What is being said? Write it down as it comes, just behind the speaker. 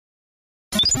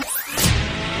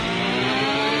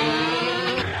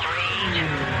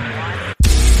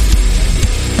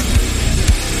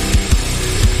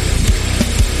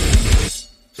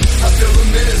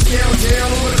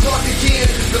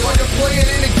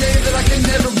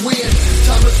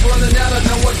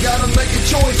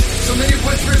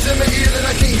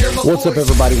What's up,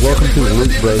 everybody? Welcome to the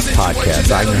Loot Bros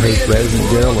Podcast. I'm your host, Resident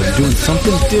Daryl, and doing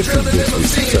something different this week.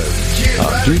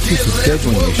 So, due to some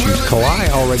scheduling issues, Kalai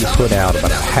already put out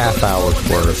about a half hour's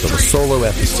worth of a solo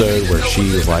episode where she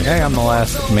was like, hey, I'm the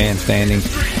last man standing,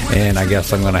 and I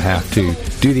guess I'm going to have to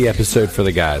do the episode for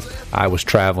the guys. I was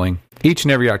traveling. Each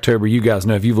and every October, you guys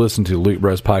know, if you've listened to the Loot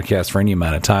Bros Podcast for any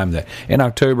amount of time, that in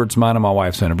October, it's mine and my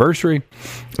wife's anniversary,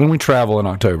 and we travel in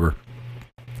October.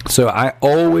 So I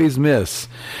always miss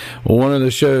one of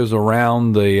the shows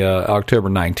around the October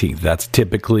 19th. That's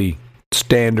typically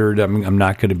standard. I'm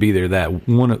not going to be there that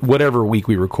one, whatever week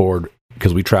we record,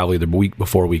 because we travel either week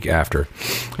before or week after.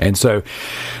 And so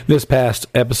this past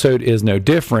episode is no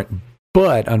different.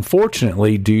 But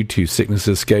unfortunately, due to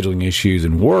sicknesses, scheduling issues,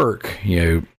 and work,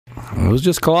 it was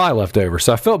just Kalai left over.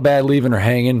 So I felt bad leaving her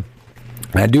hanging.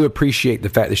 I do appreciate the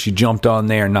fact that she jumped on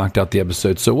there and knocked out the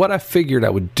episode. So what I figured I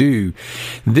would do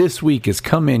this week is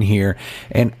come in here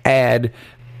and add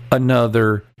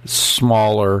another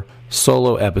smaller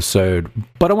solo episode.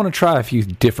 But I want to try a few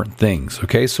different things.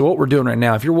 Okay, so what we're doing right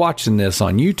now, if you're watching this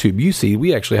on YouTube, you see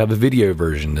we actually have a video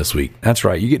version this week. That's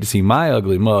right. You get to see my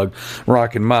ugly mug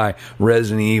rocking my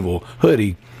Resident Evil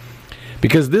hoodie.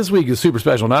 Because this week is super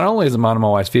special. Not only is it mine and my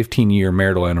wife's 15-year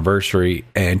marital anniversary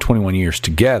and 21 years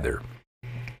together,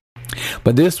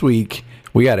 but this week,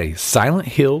 we got a Silent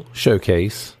Hill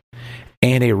showcase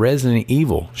and a Resident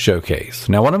Evil showcase.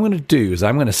 Now, what I'm going to do is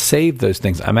I'm going to save those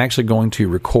things. I'm actually going to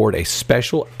record a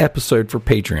special episode for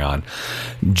Patreon,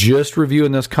 just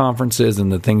reviewing those conferences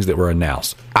and the things that were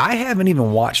announced. I haven't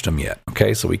even watched them yet,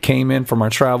 okay? So we came in from our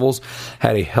travels,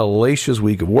 had a hellacious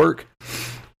week of work,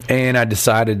 and I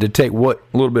decided to take what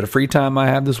little bit of free time I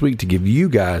have this week to give you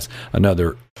guys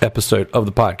another episode of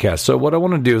the podcast. So what I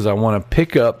want to do is I want to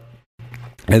pick up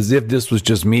as if this was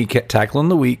just me tackling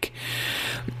the week.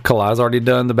 Kalai's already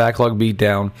done the backlog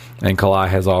beatdown, and Kalai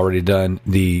has already done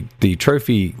the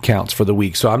trophy counts for the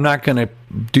week. So I'm not going to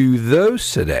do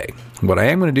those today. What I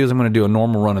am going to do is I'm going to do a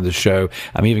normal run of the show.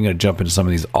 I'm even going to jump into some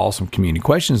of these awesome community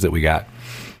questions that we got.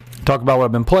 Talk about what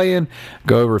I've been playing,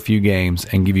 go over a few games,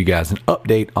 and give you guys an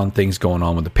update on things going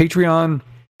on with the Patreon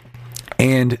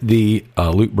and the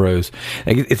Loot Bros.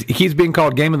 It keeps being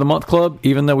called Game of the Month Club,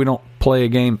 even though we don't play a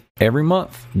game every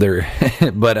month.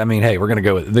 But I mean, hey, we're going to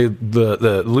go with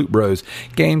the Loot Bros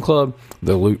Game Club,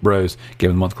 the Loot Bros Game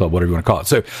of the Month Club, whatever you want to call it.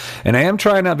 So, and I am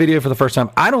trying out video for the first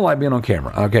time. I don't like being on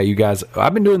camera. Okay, you guys,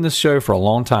 I've been doing this show for a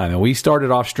long time, and we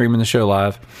started off streaming the show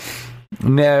live.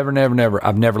 Never.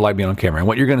 I've never liked being on camera. And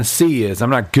what you're going to see is I'm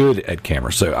not good at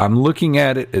camera. So I'm looking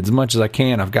at it as much as I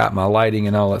can. I've got my lighting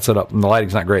and all that set up. And the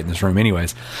lighting's not great in this room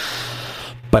anyways.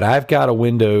 But I've got a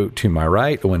window to my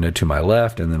right, a window to my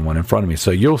left, and then one in front of me.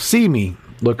 So you'll see me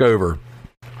look over.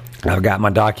 I've got my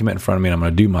document in front of me, and I'm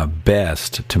going to do my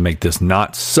best to make this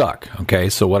not suck. Okay,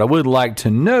 so what I would like to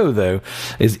know, though,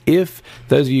 is if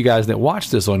those of you guys that watch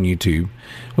this on YouTube,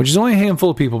 which is only a handful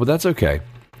of people, but that's okay.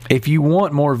 If you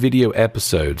want more video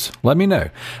episodes, let me know.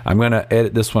 I'm going to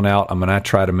edit this one out. I'm going to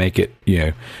try to make it,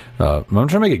 I'm going to try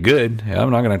to make it good. I'm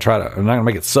not going to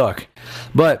make it suck.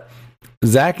 But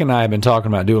Zach and I have been talking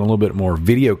about doing a little bit more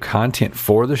video content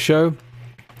for the show.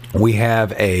 We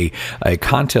have a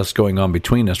contest going on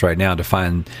between us right now to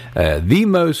find the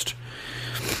most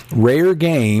rare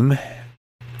game,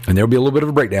 and there'll be a little bit of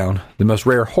a breakdown, the most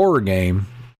rare horror game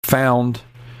found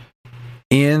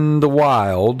in the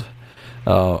wild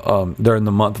during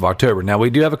the month of October. Now, we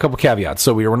do have a couple caveats.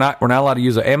 So we're not allowed to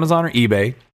use Amazon or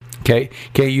eBay. Okay,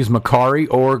 can't use Mercari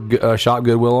or Shop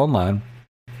Goodwill online.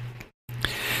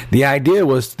 The idea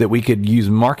was that we could use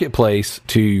Marketplace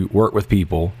to work with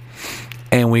people,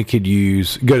 and we could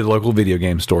go to local video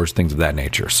game stores, things of that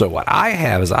nature. So what I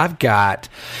have is I've got,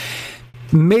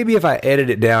 maybe if I edit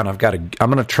it down, I'm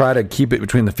going to try to keep it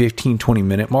between the 15-20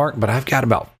 minute mark, but I've got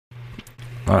about,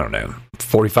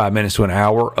 45 minutes to an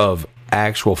hour of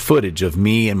actual footage of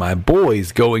me and my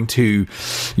boys going to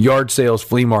yard sales,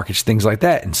 flea markets, things like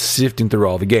that, and sifting through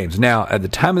all the games. Now, at the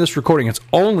time of this recording, it's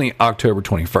only October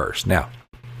 21st. Now,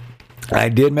 I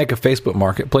did make a Facebook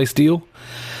Marketplace deal,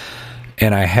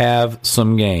 and I have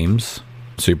some games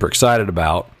super excited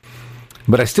about,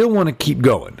 but I still want to keep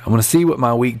going. I want to see what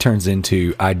my week turns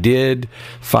into. I did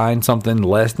find something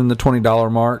less than the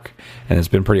 $20 mark, and it's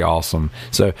been pretty awesome.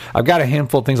 So I've got a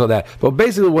handful of things like that. But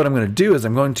basically what I'm going to do is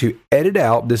I'm going to edit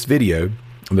out this video.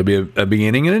 There'll be a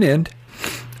beginning and an end.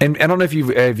 And I don't know if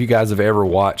you guys have ever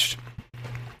watched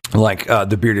like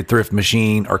the Bearded Thrift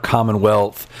Machine or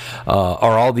Commonwealth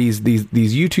or all these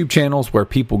YouTube channels where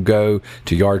people go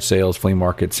to yard sales, flea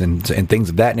markets, and things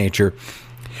of that nature.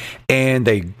 and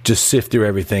they just sift through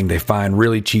everything. They find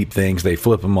really cheap things. They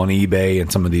flip them on eBay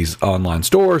and some of these online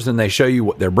stores, and they show you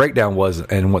what their breakdown was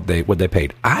and what they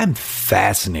paid. I'm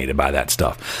fascinated by that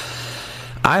stuff.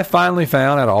 I finally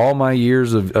found, out of all my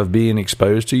years of being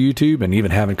exposed to YouTube and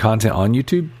even having content on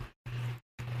YouTube,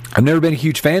 I've never been a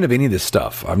huge fan of any of this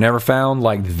stuff. I've never found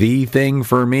like the thing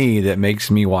for me that makes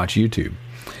me watch YouTube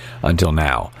until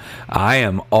now. I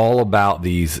am all about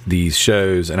these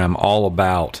shows, and I'm all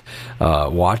about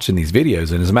watching these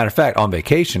videos. And as a matter of fact, on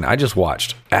vacation, I just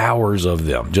watched hours of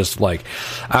them. Just like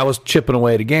I was chipping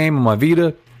away at a game on my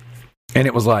Vita, and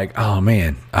it was like, oh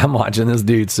man, I'm watching this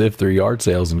dude sift through yard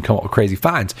sales and come up with crazy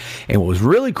finds. And what was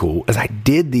really cool is I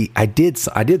did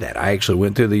that. I actually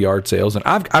went through the yard sales, and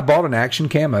I bought an action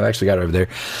cam. I've actually got it over there.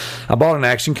 I bought an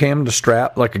action cam to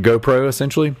strap, like a GoPro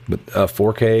essentially, but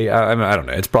 4K. I don't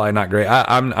know. It's probably not great.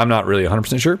 I'm not really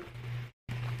 100% sure.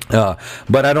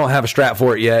 But I don't have a strap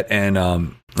for it yet,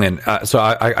 so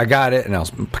I got it, and I was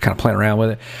kind of playing around with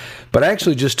it. But I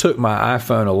actually just took my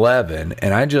iPhone 11,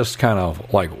 and I just kind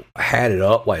of like had it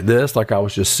up like this, like I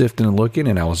was just sifting and looking,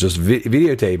 and I was just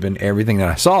videotaping everything that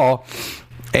I saw.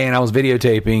 And I was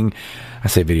videotaping. I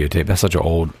say videotape. That's such an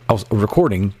old. I was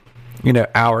recording,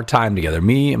 our time together,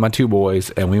 me and my two boys,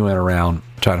 and we went around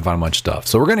trying to find a bunch of stuff.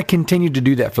 So we're going to continue to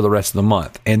do that for the rest of the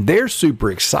month. And they're super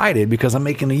excited because I'm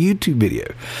making a YouTube video,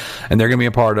 and they're going to be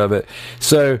a part of it.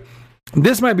 So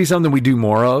this might be something we do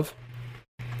more of.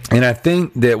 And I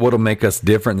think that what'll make us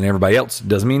different than everybody else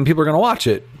doesn't mean people are going to watch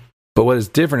it. But what is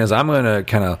different is I'm going to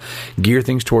kind of gear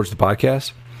things towards the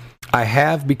podcast. I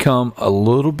have become a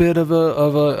little bit of a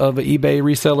eBay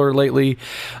reseller lately.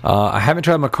 I haven't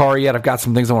tried Mercari yet. I've got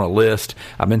some things I want to list.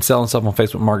 I've been selling stuff on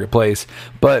Facebook Marketplace.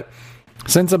 But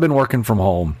since I've been working from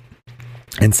home,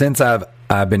 and since I've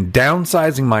been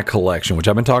downsizing my collection, which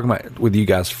I've been talking about with you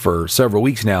guys for several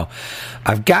weeks now,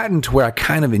 I've gotten to where I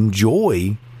kind of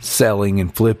enjoy selling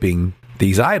and flipping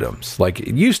these items. Like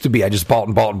it used to be, I just bought.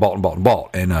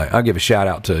 And I'll give a shout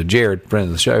out to Jared, friend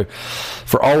of the show,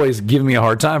 for always giving me a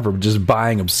hard time for just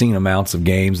buying obscene amounts of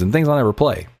games and things I'll never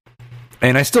play.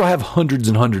 And I still have hundreds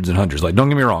and hundreds and hundreds. Like, don't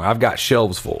get me wrong, I've got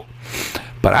shelves full.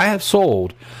 But I have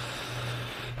sold,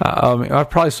 I've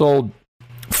probably sold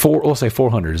let's say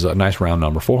 400 is a nice round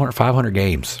number, 400, 500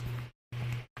 games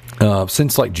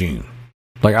since like June.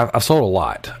 Like I've sold a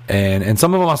lot, and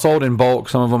some of them I sold in bulk,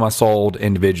 some of them I sold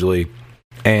individually,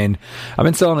 and I've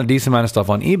been selling a decent amount of stuff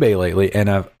on eBay lately, and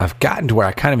I've gotten to where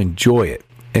I kind of enjoy it.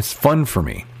 It's fun for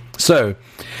me. So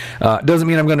doesn't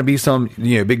mean I'm going to be some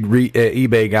big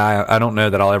eBay guy. I don't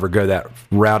know that I'll ever go that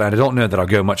route. I don't know that I'll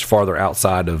go much farther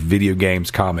outside of video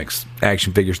games, comics,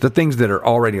 action figures, the things that are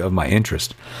already of my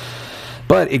interest.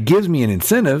 But it gives me an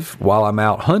incentive while I'm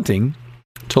out hunting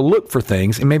to look for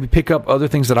things and maybe pick up other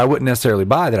things that I wouldn't necessarily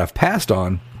buy that I've passed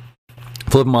on,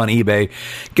 flip them on eBay,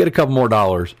 get a couple more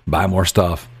dollars, buy more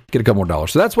stuff, get a couple more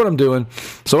dollars. So that's what I'm doing.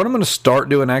 So what I'm going to start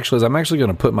doing actually is I'm actually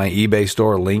going to put my eBay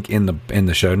store link in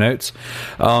the show notes.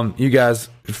 You guys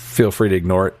feel free to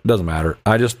ignore it. Doesn't matter.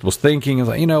 I just was thinking, I was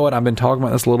like, you know what? I've been talking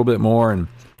about this a little bit more, and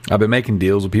I've been making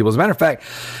deals with people. As a matter of fact,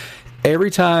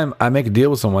 every time I make a deal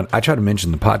with someone, I try to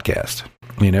mention the podcast.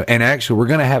 And actually, we're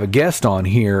going to have a guest on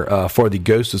here for the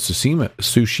Ghost of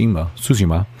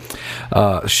Tsushima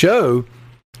show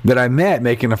that I met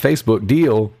making a Facebook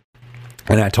deal,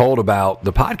 and I told about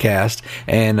the podcast,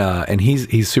 and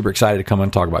he's super excited to come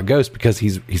and talk about Ghost because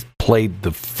he's played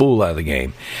the fool out of the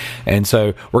game, and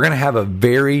so we're going to have a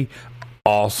very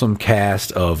awesome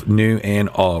cast of new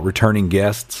and returning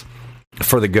guests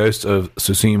for the Ghost of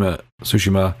Tsushima.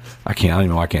 I don't even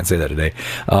know why I can't say that today.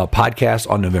 Podcast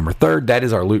on November 3rd. That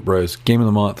is our Loot Bros Game of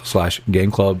the Month /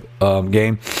 Game Club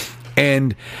game.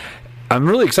 And I'm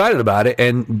really excited about it.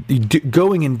 And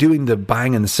going and doing the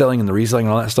buying and the selling and the reselling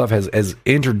and all that stuff has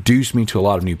introduced me to a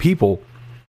lot of new people.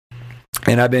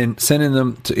 And I've been sending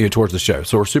them towards the show.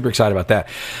 So we're super excited about that.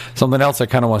 Something else I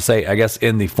kind of want to say, I guess,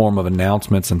 in the form of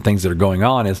announcements and things that are going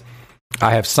on is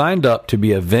I have signed up to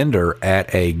be a vendor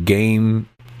at a game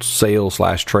sale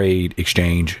 / trade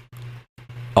exchange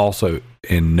also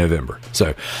in November.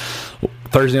 So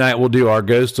Thursday night we'll do our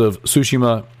Ghost of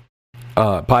Tsushima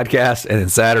podcast, and then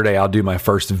Saturday I'll do my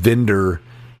first vendor.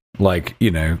 I'm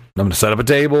going to set up a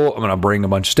table. I'm going to bring a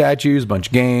bunch of statues, a bunch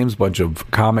of games, a bunch of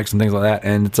comics and things like that,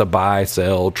 and it's a buy,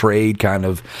 sell, trade kind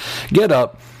of get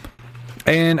up,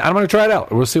 and I'm going to try it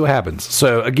out. We'll see what happens.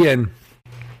 So again,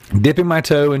 dipping my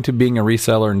toe into being a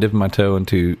reseller and dipping my toe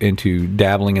into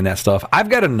dabbling in that stuff. I've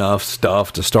got enough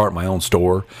stuff to start my own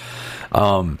store.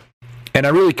 And I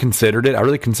really considered it. I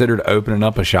really considered opening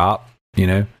up a shop,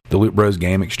 the Loot Bros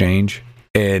Game Exchange.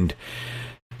 And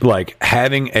like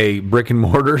having a brick and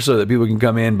mortar so that people can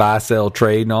come in, buy, sell,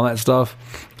 trade, and all that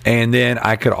stuff. And then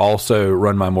I could also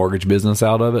run my mortgage business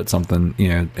out of it, something,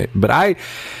 but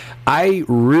I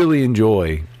really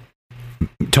enjoy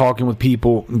talking with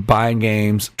people, buying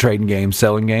games, trading games,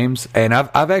 selling games. And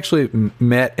I've actually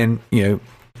met and,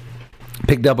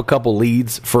 picked up a couple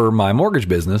leads for my mortgage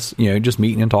business, just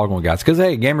meeting and talking with guys. Because,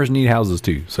 hey, gamers need houses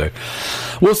too. So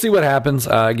we'll see what happens.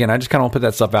 Again, I just kind of want to put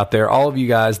that stuff out there. All of you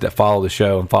guys that follow the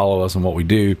show and follow us and what we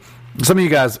do, some of you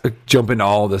guys jump into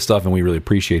all of this stuff, and we really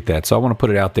appreciate that. So I want to put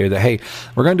it out there that, hey,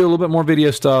 we're going to do a little bit more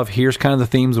video stuff. Here's kind of the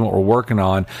themes and what we're working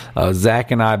on.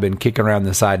 Zach and I have been kicking around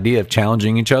this idea of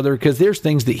challenging each other because there's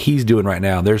things that he's doing right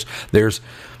now. There's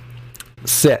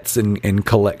sets and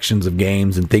collections of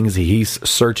games and things that he's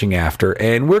searching after,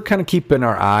 and we're kind of keeping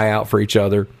our eye out for each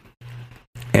other.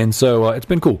 And so it's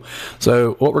been cool.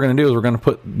 So what we're going to do is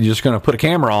you're just going to put a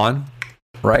camera on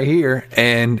right here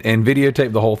and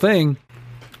videotape the whole thing.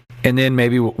 And then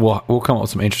maybe we'll come up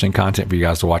with some interesting content for you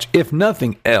guys to watch. If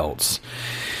nothing else,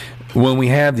 when we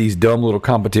have these dumb little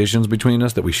competitions between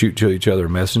us that we shoot to each other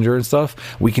in Messenger and stuff,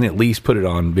 we can at least put it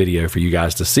on video for you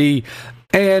guys to see.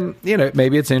 And,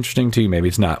 maybe it's interesting to you, maybe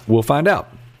it's not. We'll find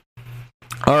out.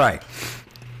 All right.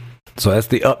 So that's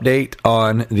the update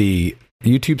on the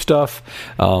YouTube stuff.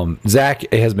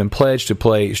 Zach has been pledged to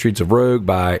play Streets of Rogue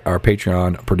by our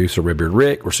Patreon producer, Redbeard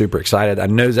Rick. We're super excited. I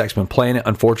know Zach's been playing it.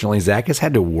 Unfortunately, Zach has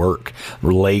had to work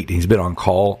late. He's been on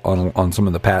call on some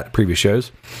of the previous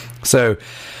shows. So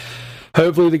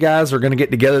hopefully the guys are going to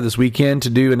get together this weekend to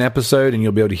do an episode, and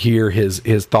you'll be able to hear his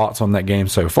thoughts on that game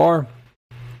so far.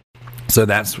 So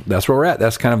that's where we're at.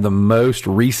 That's kind of the most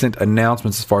recent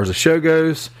announcements as far as the show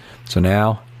goes. So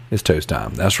now it's toast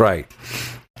time. That's right.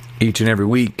 Each and every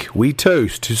week, we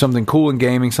toast to something cool in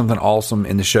gaming, something awesome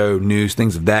in the show, news,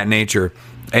 things of that nature.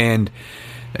 And,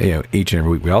 each and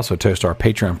every week, we also toast our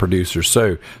Patreon producers.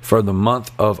 So for the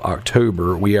month of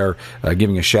October, we are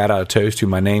giving a shout-out toast to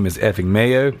My Name is Effing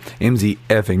Mayo, MZ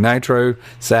Effing Nitro,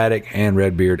 Sadek, and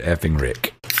Redbeard Effing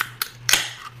Rick.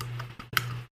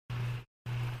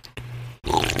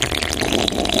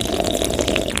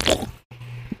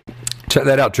 Check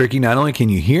that out, Tricky. Not only can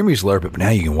you hear me slurp it, but now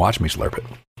you can watch me slurp it.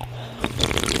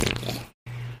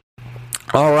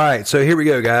 All right, so here we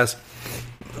go, guys.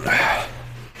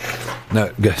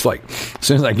 No, guys, like, as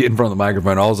soon as I get in front of the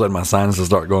microphone, all of a sudden my sinuses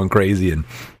start going crazy and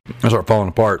I start falling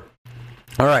apart.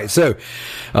 All right, so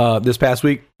this past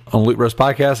week on Loot Bros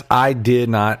Podcast, I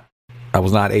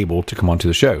was not able to come onto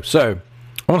the show. So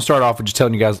I want to start off with just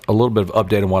telling you guys a little bit of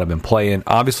update on what I've been playing.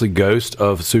 Obviously, Ghost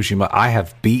of Tsushima, I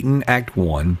have beaten Act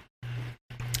 1,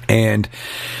 and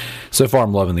so far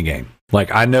I'm loving the game.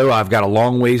 Like, I know I've got a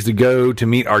long ways to go to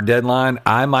meet our deadline.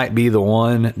 I might be the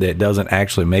one that doesn't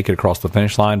actually make it across the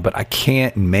finish line, but I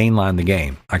can't mainline the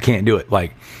game. I can't do it.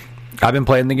 Like, I've been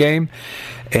playing the game,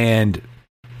 and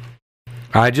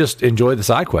I just enjoy the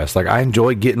side quests. Like, I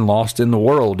enjoy getting lost in the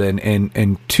world,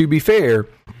 and to be fair,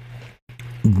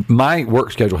 my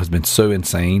work schedule has been so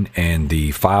insane, and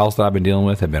the files that I've been dealing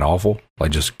with have been awful,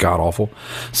 like just god awful.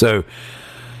 So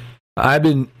I've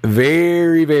been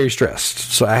very, very stressed.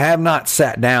 So I have not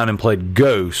sat down and played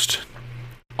Ghost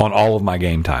on all of my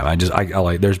game time. I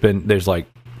like, there's like,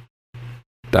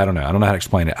 I don't know how to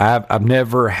explain it. I've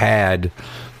never had,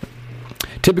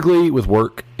 typically with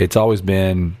work, it's always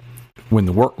been when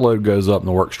the workload goes up and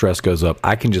the work stress goes up,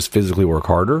 I can just physically work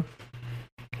harder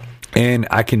and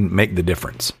I can make the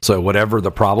difference. So whatever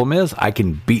the problem is, I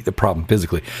can beat the problem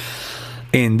physically.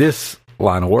 In this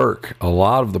line of work, a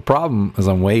lot of the problem is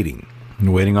I'm waiting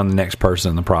on the next person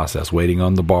in the process, waiting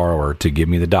on the borrower to give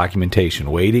me the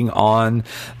documentation, waiting on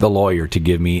the lawyer to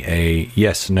give me a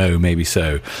yes, no, maybe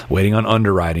so, waiting on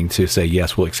underwriting to say,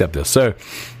 yes, we'll accept this. So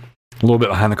a little bit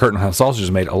behind the curtain on how the sausage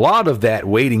is made. A lot of that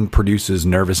waiting produces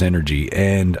nervous energy.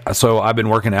 And so I've been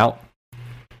working out,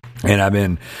 and I've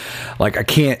been like, I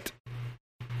can't,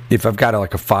 if I've got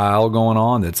a file going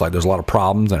on that's like there's a lot of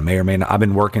problems and I may or may not, I've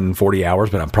been working 40 hours,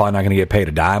 but I'm probably not going to get paid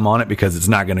a dime on it because it's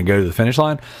not going to go to the finish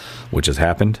line, which has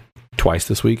happened twice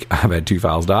this week. I've had 2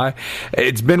 files die.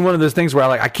 It's been one of those things where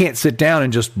I can't sit down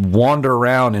and just wander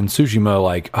around in Tsushima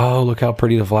like, oh, look how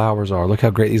pretty the flowers are. Look how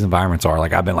great these environments are.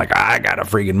 Like, I've been like, I got to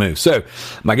freaking move. So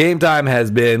my game time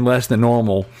has been less than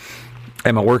normal,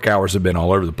 and my work hours have been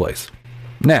all over the place.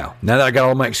 Now that I got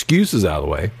all my excuses out of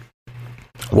the way,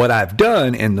 what I've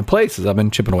done in the place is I've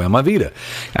been chipping away on my Vita.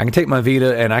 I can take my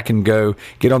Vita and I can go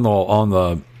get on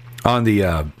the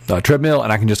treadmill,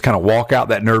 and I can just kind of walk out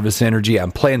that nervous energy.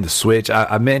 I'm playing the Switch.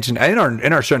 I mentioned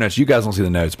in our show notes, you guys don't see the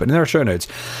notes, but in our show notes,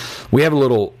 we have a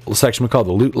little section we call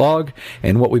the loot log,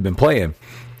 and what we've been playing.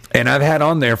 And I've had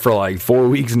on there for like 4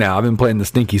 weeks now. I've been playing the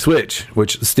Stinky Switch,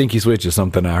 which Stinky Switch is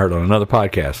something I heard on another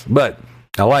podcast, but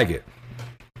I like it.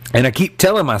 And I keep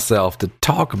telling myself to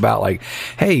talk about like,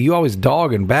 hey, you always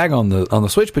dog and bag on the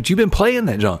Switch, but you've been playing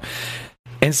that junk.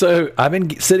 And so I've been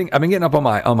getting up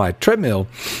on my treadmill,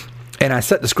 and I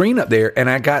set the screen up there, and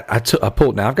I've got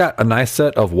a nice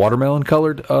set of watermelon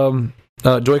colored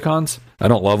Joy-Cons. I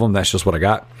don't love them. That's just what I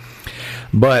got.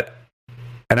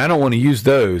 And I don't want to use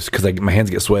those because my hands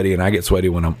get sweaty, and I get sweaty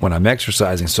when I'm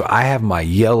exercising. So I have my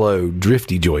yellow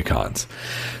drifty Joy-Cons.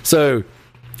 So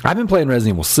I've been playing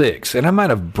Resident Evil 6, and I might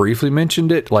have briefly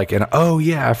mentioned it,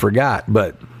 I forgot,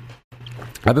 but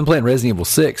I've been playing Resident Evil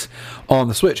 6 on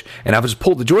the Switch, and I've just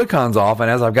pulled the Joy-Cons off, and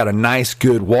as I've got a nice,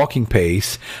 good walking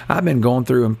pace, I've been going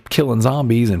through and killing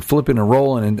zombies and flipping and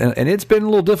rolling, and it's been a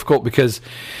little difficult because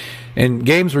in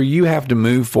games where you have to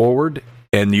move forward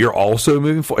and you're also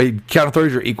moving forward, it kind of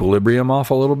throws your equilibrium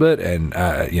off a little bit, and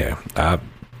I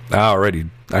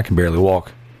can barely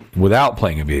walk without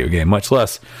playing a video game, much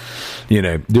less,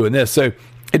 doing this. So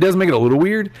it does make it a little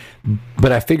weird,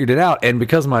 but I figured it out. And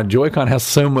because my Joy-Con has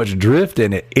so much drift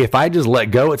in it, if I just let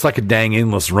go, it's like a dang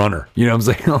endless runner. You know what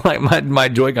I'm saying? Like my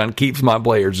Joy-Con keeps my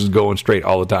players just going straight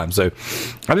all the time. So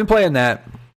I've been playing that,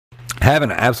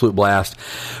 having an absolute blast,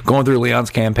 going through Leon's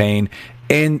campaign.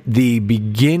 And the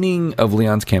beginning of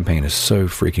Leon's campaign is so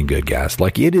freaking good, guys.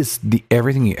 Like, it is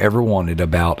everything you ever wanted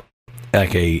about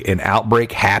like an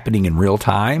outbreak happening in real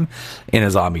time in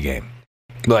a zombie game.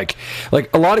 Like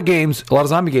a lot of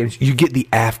zombie games, you get the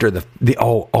after the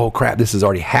oh crap, this has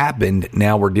already happened.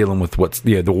 Now we're dealing with what's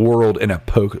the world in a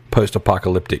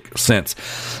post-apocalyptic sense.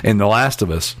 In The Last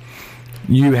of Us,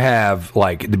 you have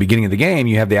like at the beginning of the game,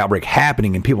 you have the outbreak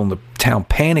happening and people in the town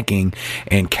panicking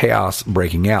and chaos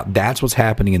breaking out. That's what's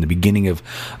happening in the beginning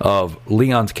of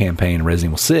Leon's campaign in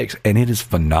Resident Evil 6, and it is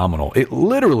phenomenal. It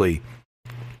literally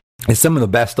is some of the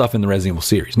best stuff in the Resident Evil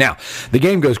series. Now, the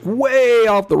game goes way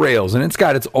off the rails, and it's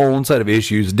got its own set of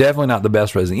issues. Definitely not the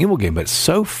best Resident Evil game, but it's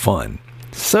so fun.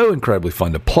 So incredibly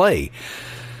fun to play.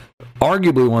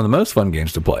 Arguably one of the most fun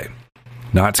games to play.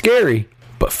 Not scary,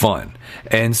 but fun.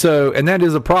 And that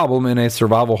is a problem in a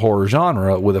survival horror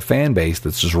genre with a fan base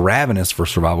that's just ravenous for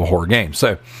survival horror games.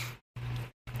 So,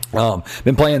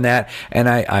 been playing that, and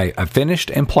I finished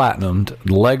and platinumed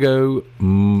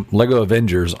Lego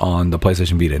Avengers on the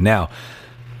PlayStation Vita. Now,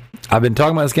 I've been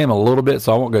talking about this game a little bit,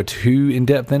 so I won't go too in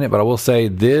depth in it, but I will say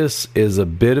this is a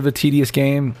bit of a tedious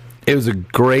game. It was a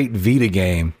great Vita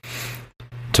game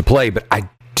to play, but I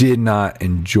did not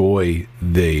enjoy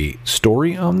the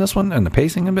story on this one and the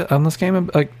pacing a bit on this game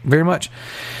very much.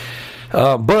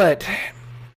 But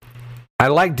I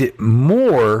liked it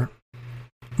more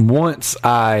once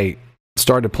I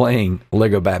started playing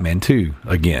Lego Batman 2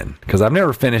 again, because I've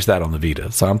never finished that on the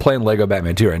Vita. So I'm playing Lego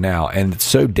Batman 2 right now, and it's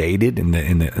so dated, and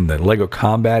the Lego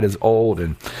combat is old,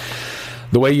 and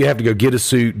the way you have to go get a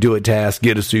suit, do a task,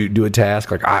 get a suit, do a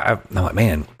task. Like I'm like,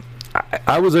 man,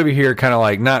 I was over here kind of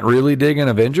like not really digging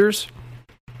Avengers,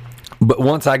 but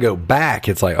once I go back,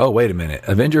 it's like, oh, wait a minute,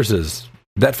 Avengers is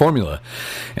that formula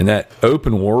and that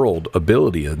open world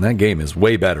ability in that game is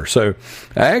way better. So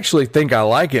I actually think I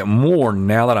like it more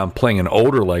now that I'm playing an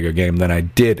older Lego game than I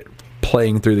did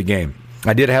playing through the game.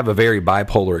 I did have a very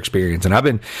bipolar experience, and I've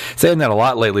been saying that a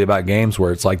lot lately about games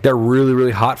where it's like they're really,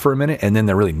 really hot for a minute and then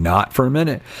they're really not for a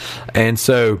minute. And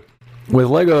so with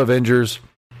Lego Avengers,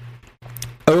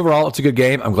 overall, it's a good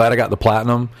game. I'm glad I got the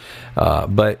platinum,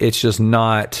 but it's just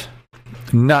not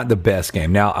the best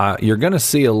game. Now, you're going to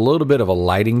see a little bit of a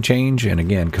lighting change, and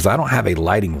again, because I don't have a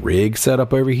lighting rig set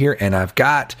up over here, and I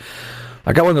got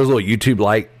one of those little YouTube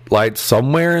lights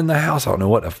somewhere in the house. I don't know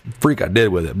what the freak I did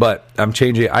with it, but I'm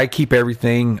changing it. I keep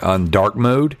everything on dark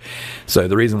mode, so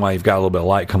the reason why you've got a little bit of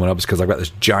light coming up is because I've got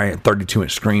this giant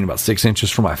 32-inch screen about 6 inches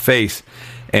from my face,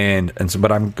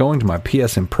 but I'm going to my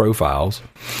PSN profiles,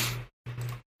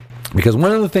 because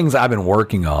one of the things I've been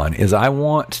working on is I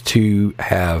want to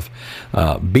have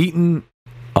beaten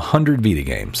 100 Vita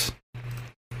games.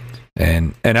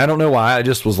 And I don't know why. I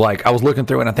just was like, I was looking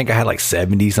through and I think I had like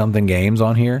 70 something games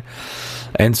on here.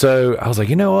 And so I was like,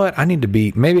 you know what? I need to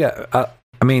beat, maybe I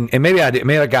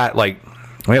got like,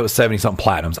 maybe it was 70 something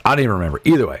platinums. I don't even remember.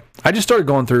 Either way, I just started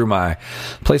going through my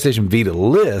PlayStation Vita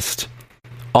list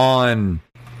on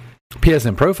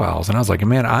PSN profiles. And I was like,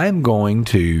 man, I'm going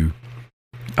to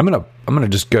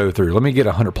just go through. Let me get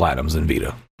 100 platinums in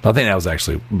Vita. I think that was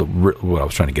actually what I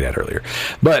was trying to get at earlier.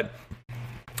 But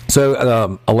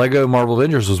so a Lego Marvel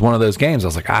Avengers was one of those games. I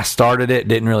was like, I started it,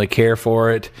 didn't really care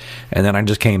for it, and then I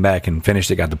just came back and finished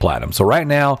it, got the platinum. So right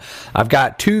now I've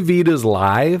got 2 Vitas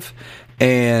live,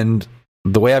 and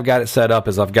the way I've got it set up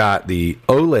is I've got the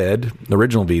OLED, the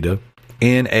original Vita,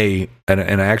 in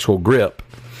an actual grip.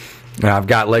 And I've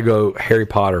got Lego Harry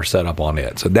Potter set up on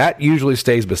it. So that usually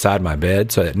stays beside my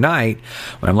bed. So at night,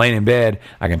 when I'm laying in bed,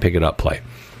 I can pick it up, play.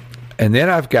 And then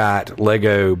I've got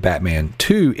Lego Batman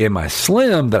 2 in my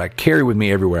Slim that I carry with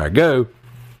me everywhere I go.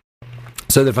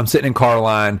 So that if I'm sitting in car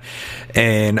line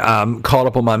and I'm caught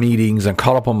up on my meetings and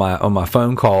caught up on my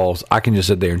phone calls, I can just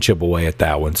sit there and chip away at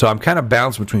that one. So I'm kind of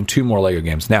bounced between two more Lego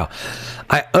games. Now,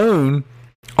 I own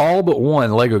all but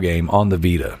one Lego game on the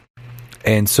Vita.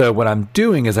 And so what I'm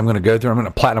doing is I'm going to go through, I'm going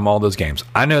to platinum all those games.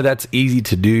 I know that's easy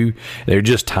to do. They're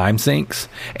just time sinks,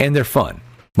 and they're fun.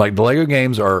 Like, the Lego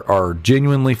games are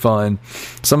genuinely fun.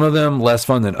 Some of them less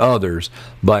fun than others,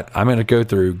 but I'm going to go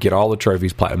through, get all the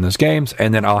trophies, platinum those games,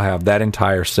 and then I'll have that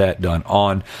entire set done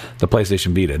on the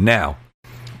PlayStation Vita. Now,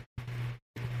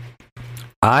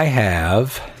 I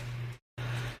have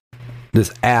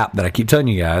this app that I keep telling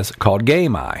you guys called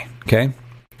Game Eye, okay?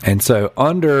 And so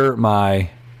under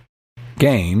my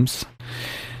games,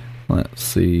 let's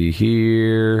see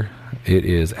here, it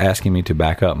is asking me to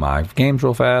back up my games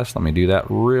real fast. Let me do that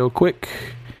real quick.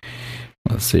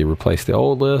 Let's see, replace the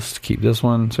old list, keep this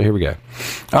one. So here we go.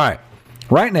 All right,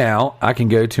 right now I can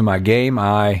go to my Game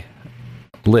Eye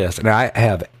list, and I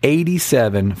have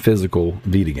 87 physical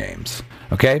Vita games,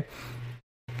 okay?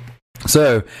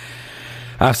 So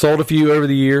I've sold a few over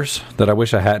the years that I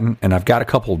wish I hadn't, and I've got a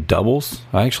couple doubles.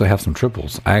 I actually have some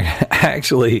triples. I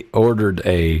actually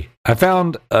I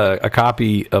found a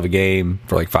copy of a game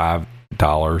for like $5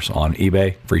 on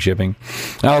eBay, free shipping.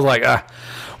 And I was like,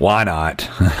 why not?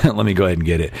 Let me go ahead and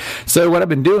get it. So what I've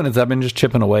been doing is I've been just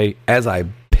chipping away. As I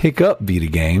pick up Vita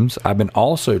games, I've been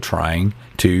also trying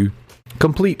to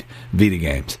complete Vita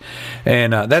games.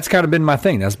 And that's kind of been my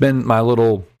thing. That's been my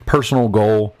little personal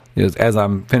goal. Is as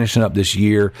I'm finishing up this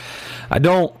year, I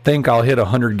don't think I'll hit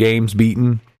 100 games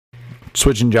beaten,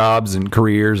 switching jobs and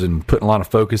careers and putting a lot of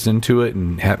focus into it,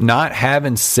 and not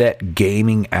having set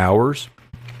gaming hours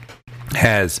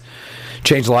has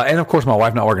changed a lot. And of course, my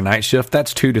wife not working night shift.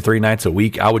 That's 2 to 3 nights a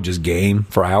week. I would just game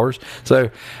for hours.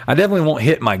 So I definitely won't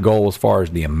hit my goal as far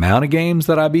as the amount of games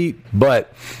that I beat,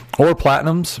 or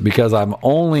platinums, because I've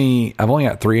only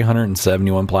got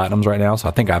 371 platinums right now. So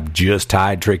I think I've just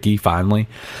tied Tricky finally,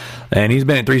 and he's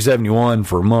been at 371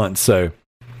 for months. So,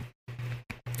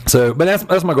 but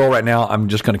that's my goal right now. I'm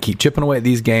just going to keep chipping away at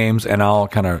these games, and I'll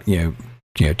kind of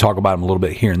talk about them a little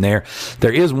bit here and there.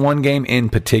 There is one game in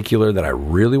particular that I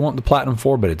really want the platinum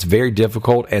for, but it's very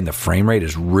difficult and the frame rate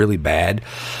is really bad.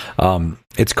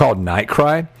 It's called Night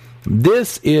Cry.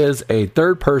 This is a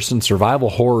third-person survival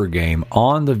horror game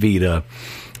on the Vita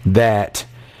that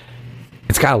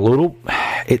it's got a little.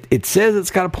 It says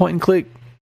it's got a point and click.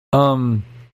 It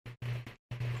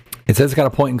says it's got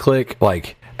a point and click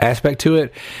like aspect to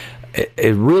it.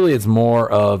 It really is more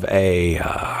of a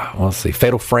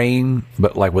Fatal Frame,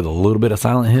 but like with a little bit of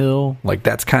Silent Hill. Like,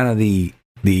 that's kind of the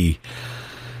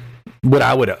what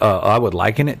I would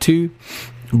liken it to.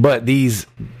 But the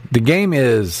game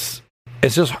is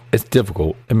it's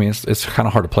difficult. I mean, it's kind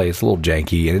of hard to play. It's a little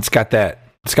janky, and it's got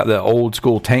the old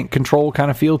school tank control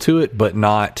kind of feel to it, but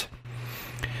not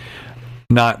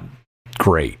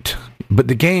great. But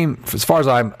the game, as far as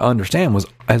I understand,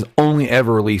 has only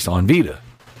ever released on Vita.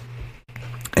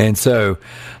 And so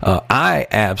I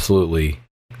absolutely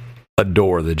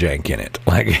adore the jank in it.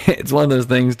 Like, it's one of those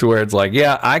things to where it's like,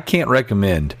 yeah, I can't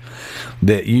recommend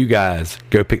that you guys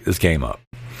go pick this game up.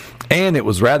 And it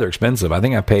was rather expensive. I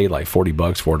think I paid like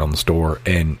 $40 for it on the store,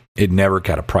 and it never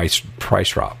got a price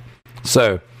drop.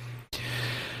 So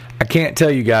I can't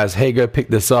tell you guys, hey, go pick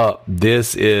this up.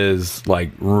 This is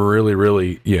like really,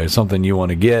 really, something you want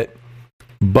to get.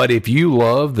 But if you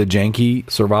love the janky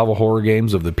survival horror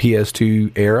games of the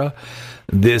PS2 era,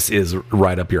 this is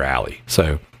right up your alley.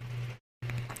 So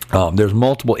there's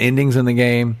multiple endings in the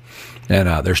game,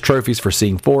 and there's trophies for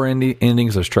seeing 4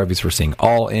 endings. There's trophies for seeing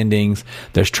all endings.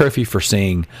 There's trophy for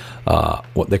seeing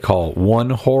what they call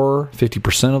one horror,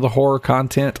 50% of the horror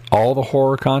content, all the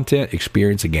horror content,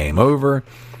 experience a game over.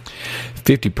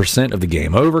 50% of the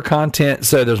game over content.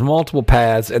 So there's multiple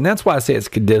paths, and that's why I say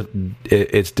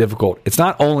it's difficult. It's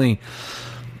not only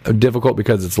difficult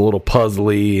because it's a little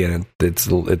puzzly, and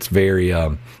it's very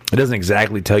it doesn't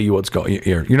exactly tell you what's going.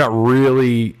 You're not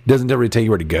really doesn't really tell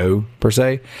you where to go per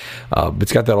se. But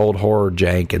it's got that old horror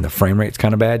jank, and the frame rate's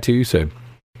kind of bad too. So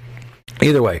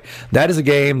either way, that is a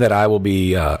game that I will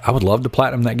be. I would love to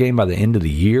platinum that game by the end of the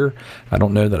year. I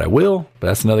don't know that I will, but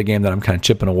that's another game that I'm kind of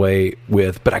chipping away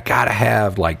with. But I gotta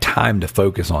have like time to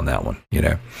focus on that one.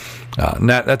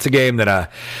 That's a game that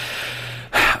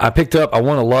I picked up. I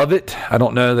want to love it. I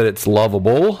don't know that it's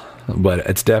lovable, but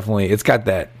it's got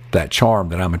that charm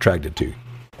that I'm attracted to.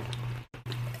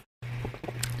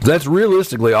 That's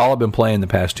realistically all I've been playing the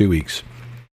past 2 weeks.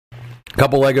 A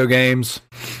couple Lego games.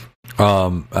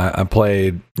 I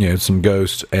played, some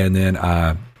Ghost, and then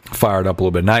I fired up a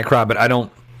little bit of Nightcry, but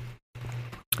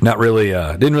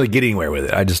didn't really get anywhere with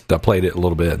it. I played it a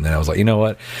little bit, and then I was like, you know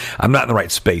what? I'm not in the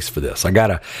right space for this.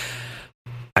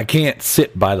 I can't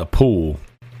sit by the pool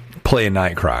playing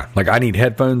Nightcry. Like, I need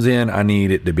headphones in. I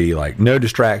need it to be like no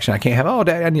distraction. I can't have,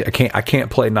 Dad, I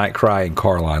can't play Nightcry in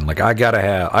Carline. Like,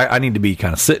 I need to be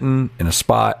kind of sitting in a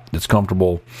spot that's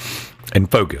comfortable and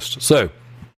focused. So,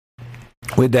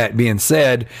 with that being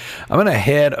said, I'm going to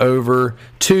head over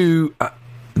to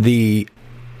the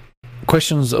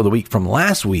questions of the week from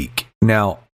last week.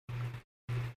 Now,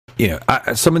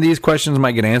 some of these questions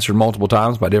might get answered multiple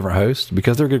times by different hosts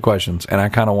because they're good questions, and I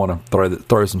kind of want to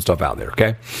throw some stuff out there,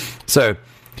 okay? So,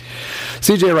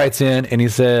 CJ writes in, and he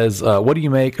says, what do you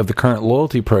make of the current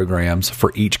loyalty programs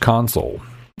for each console?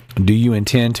 Do you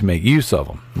intend to make use of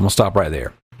them? And we'll stop right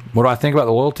there. What do I think about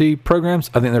the loyalty programs?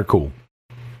 I think they're cool.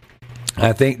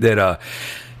 I think that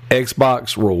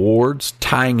Xbox rewards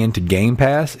tying into Game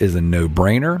Pass is a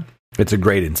no-brainer. It's a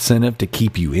great incentive to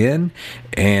keep you in,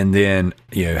 and then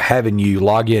having you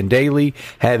log in daily,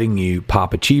 having you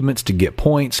pop achievements to get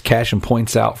points, cashing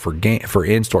points out for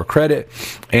in-store credit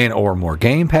and or more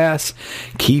Game Pass,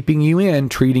 keeping you in,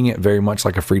 treating it very much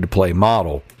like a free-to-play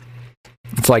model.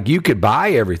 It's like you could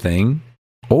buy everything,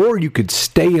 or you could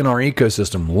stay in our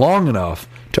ecosystem long enough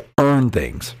to earn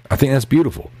things. I think that's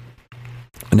beautiful.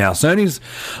 Now, Sony's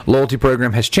loyalty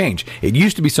program has changed. It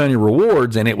used to be Sony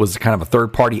Rewards, and it was kind of a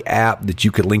third-party app that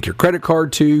you could link your credit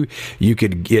card to. You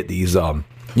could get these,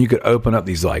 you could open up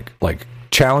these like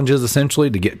challenges essentially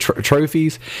to get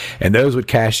trophies, and those would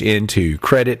cash into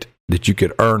credit that you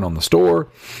could earn on the store.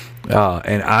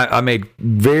 And I made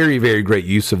very, very great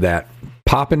use of that.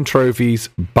 Popping trophies,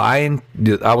 I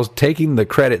was taking the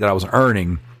credit that I was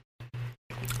earning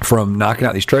from knocking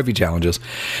out these trophy challenges,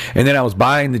 and then I was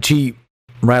buying the cheap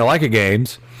Ratalaika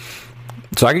games,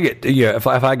 so I could get if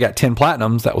I got 10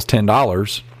 platinums, that was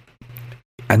 $10,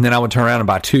 and then I would turn around and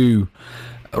buy 2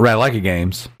 Ratalaika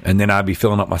games, and then I'd be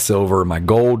filling up my silver and my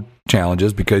gold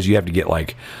challenges because you have to get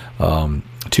like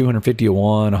 250 of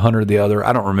one, 100 of the other.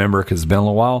 I don't remember because it's been a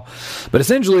little while, but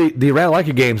essentially the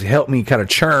Ratalaika games helped me kind of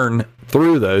churn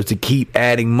through those to keep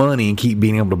adding money and keep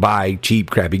being able to buy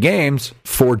cheap, crappy games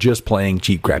for just playing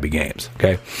cheap, crappy games.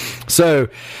 Okay, so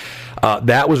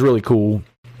that was really cool.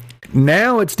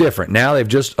 Now it's different. Now they've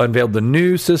just unveiled the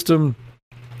new system.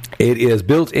 It is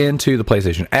built into the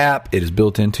PlayStation app. It is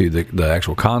built into the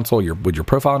actual console with your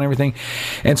profile and everything.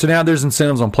 And so now there's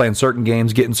incentives on playing certain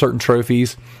games, getting certain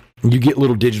trophies. You get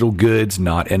little digital goods,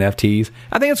 not NFTs.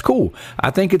 I think it's cool.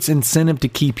 I think it's incentive to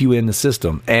keep you in the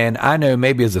system. And I know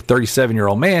maybe as a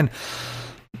 37-year-old man,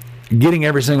 getting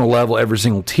every single level, every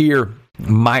single tier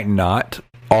might not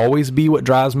always be what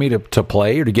drives me to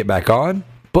play or to get back on.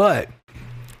 But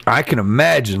I can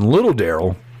imagine little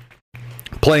Daryl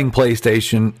playing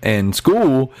PlayStation in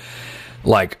school,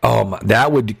 like I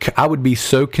would be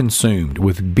so consumed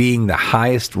with being the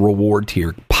highest reward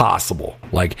tier possible.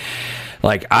 Like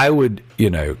I would,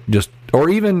 just, or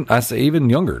even I say even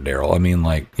younger Daryl. I mean,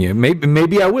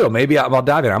 maybe I will. Maybe I'll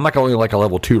dive in. I'm like only like a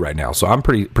level 2 right now, so I'm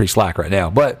pretty slack right now.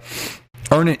 But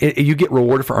you get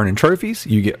rewarded for earning trophies.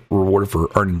 You get rewarded for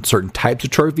earning certain types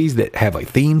of trophies that have like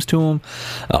themes to them.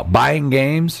 Buying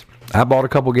games. I bought a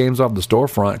couple games off the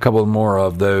storefront. A couple more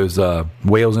of those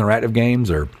Wales Interactive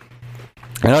games,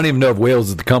 I don't even know if Wales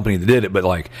is the company that did it, but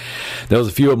like there was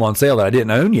a few of them on sale that I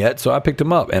didn't own yet, so I picked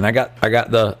them up, and I got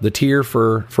the tier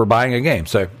for buying a game.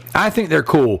 So I think they're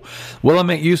cool. Will I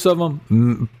make use of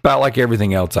them? About like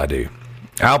everything else I do.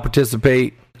 I'll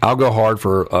participate. I'll go hard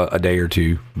for a day or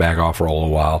two, back off for a little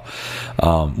while.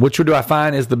 Which do I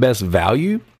find is the best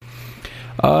value?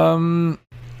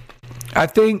 I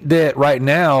think that right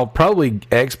now, probably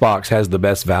Xbox has the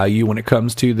best value when it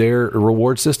comes to their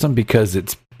reward system because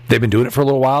they've been doing it for a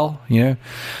little while.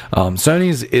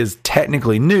 Sony's is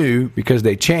technically new because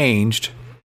they changed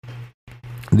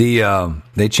their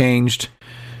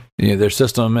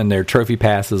system and their trophy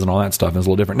passes and all that stuff. And it's a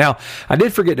little different. Now, I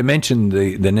did forget to mention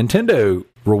the Nintendo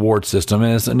reward system.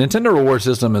 And the Nintendo reward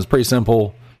system is pretty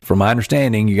simple from my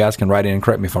understanding. You guys can write in and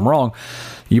correct me if I'm wrong.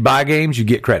 You buy games, you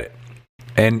get credit.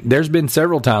 And there's been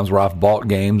several times where I've bought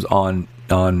games on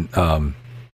the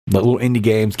little indie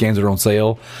games that are on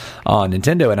sale on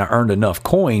Nintendo, and I earned enough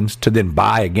coins to then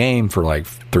buy a game for like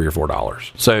 $3 or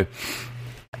 $4. So,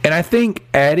 and I think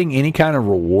adding any kind of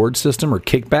reward system or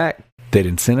kickback that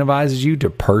incentivizes you to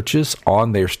purchase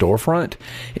on their storefront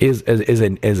is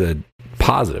a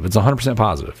positive. It's 100%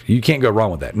 positive. You can't go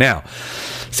wrong with that. Now,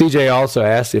 CJ also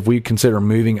asked if we consider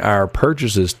moving our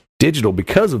purchases digital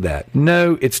because of that.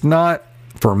 No, it's not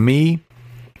for me.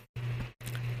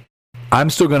 I'm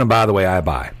still going to buy the way I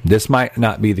buy. This might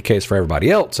not be the case for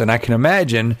everybody else, and I can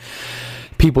imagine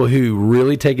people who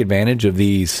really take advantage of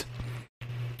these.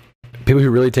 People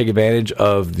who really take advantage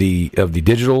of the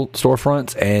digital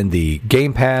storefronts and the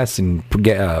Game Pass and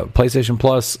PlayStation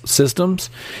Plus systems.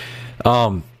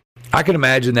 I can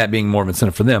imagine that being more of an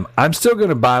incentive for them. I'm still going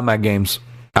to buy my games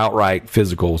outright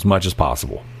physical as much as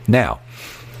possible. Now,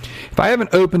 if I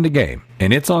haven't opened a game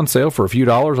and it's on sale for a few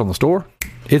dollars on the store,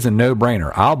 it's a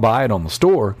no-brainer. I'll buy it on the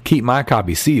store, keep my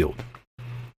copy sealed.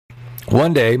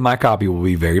 One day, my copy will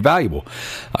be very valuable.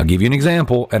 I'll give you an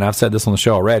example, and I've said this on the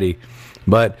show already,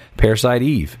 but Parasite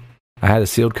Eve, I had a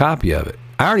sealed copy of it.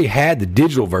 I already had the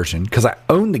digital version because I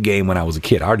owned the game when I was a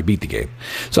kid. I already beat the game.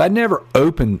 So I never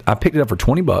opened. I picked it up for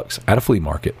 $20 at a flea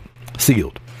market,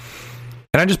 sealed.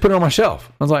 And I just put it on my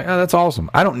shelf. I was like, oh, that's awesome.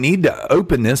 I don't need to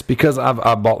open this because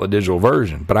I bought the digital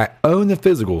version. But I own the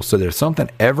physical, so if something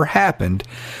ever happened,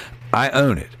 I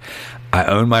own it. I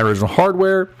own my original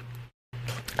hardware.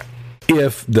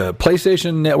 If the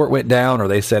PlayStation Network went down or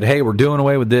they said, hey, we're doing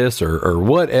away with this or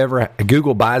whatever,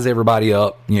 Google buys everybody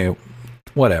up,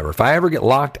 whatever. If I ever get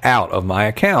locked out of my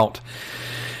account,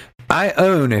 I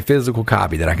own a physical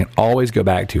copy that I can always go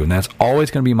back to, and that's always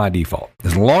going to be my default.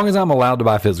 As long as I'm allowed to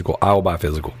buy physical, I will buy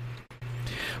physical.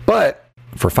 But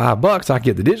for $5, I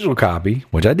get the digital copy,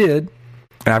 which I did,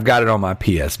 and I've got it on my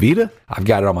PS Vita, I've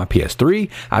got it on my PS3,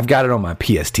 I've got it on my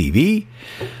PS TV,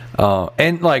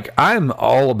 and I'm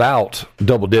all about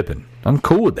double dipping. I'm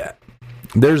cool with that.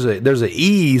 There's a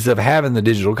ease of having the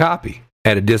digital copy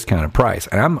at a discounted price,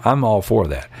 and I'm all for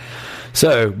that.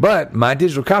 So, but my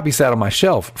digital copy sat on my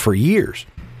shelf for years.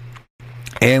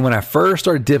 And when I first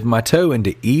started dipping my toe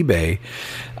into eBay,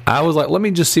 I was like, let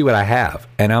me just see what I have.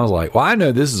 And I was like, well, I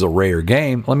know this is a rare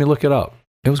game. Let me look it up.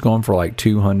 It was going for like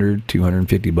 $200,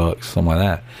 $250, something like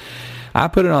that. I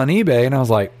put it on eBay and I was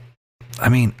like,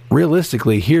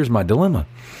 realistically, here's my dilemma.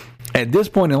 At this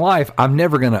point in life, I'm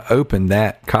never going to open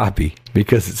that copy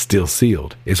because it's still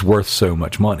sealed. It's worth so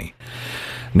much money.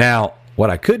 Now, what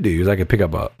I could do is I could pick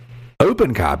up a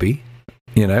open copy.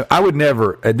 I would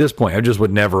never, at this point, I just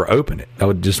would never open it.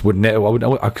 I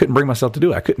couldn't bring myself to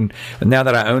do it. I couldn't, now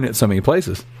that I own it so many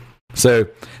places. So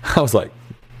I was like,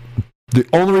 the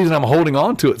only reason I'm holding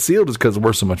on to it sealed is because it's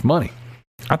worth so much money.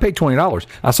 I paid $20.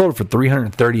 I sold it for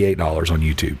 $338 on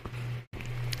YouTube.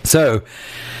 So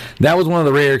that was one of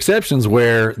the rare exceptions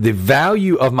where the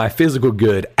value of my physical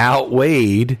good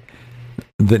outweighed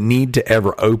the need to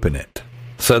ever open it.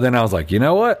 So then I was like, you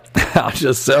know what? I'll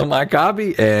just sell my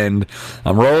copy and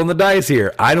I'm rolling the dice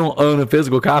here. I don't own a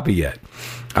physical copy yet.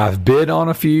 I've bid on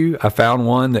a few. I found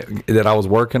one that I was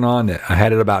working on that I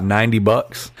had it about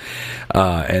 $90.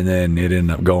 And then it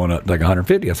ended up going up like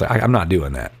 $150. I was like, I'm not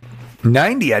doing that.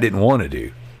 90 I didn't want to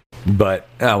do, but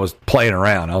I was playing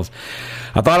around. I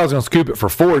thought I was going to scoop it for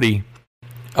 40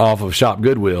 off of Shop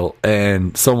Goodwill,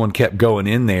 and someone kept going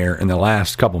in there in the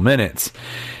last couple minutes.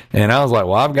 And I was like,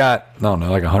 well, I've got, I don't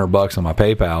know, like $100 on my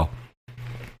PayPal.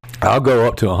 I'll go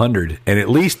up to 100, and at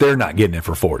least they're not getting it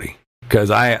for 40.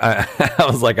 Because I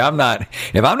was like, if I'm not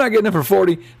getting it for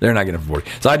 40, they're not getting it for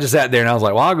 40. So I just sat there and I was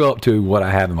like, well, I'll go up to what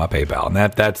I have in my PayPal, and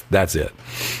that's it.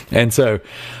 And so,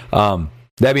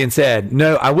 that being said,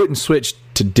 no, I wouldn't switch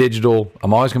to digital.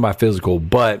 I'm always going to buy physical,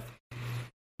 but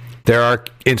there are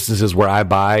instances where I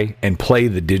buy and play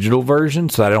the digital version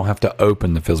so I don't have to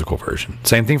open the physical version.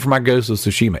 Same thing for my Ghost of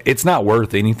Tsushima. It's not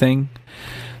worth anything,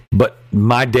 but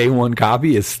my day one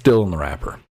copy is still in the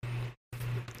wrapper.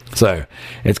 So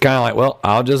it's kind of like, well,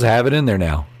 I'll just have it in there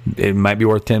now. It might be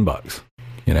worth $10.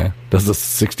 This is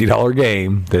a $60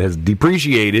 game that has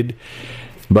depreciated,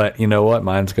 but you know what?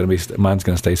 Mine's going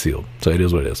to stay sealed. So it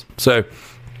is what it is. So,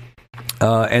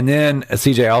 and then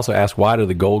CJ also asked, why do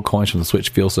the gold coins from the Switch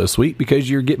feel so sweet? Because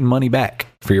you're getting money back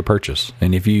for your purchase.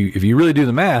 And if you really do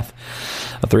the math,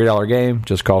 a $3 game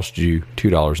just costs you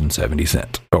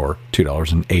 $2.70 or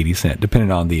 $2.80,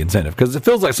 depending on the incentive. Because it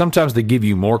feels like sometimes they give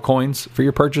you more coins for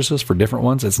your purchases for different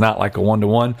ones. It's not like a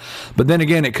one-to-one. But then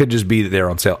again, it could just be that they're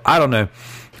on sale. I don't know.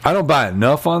 I don't buy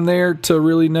enough on there to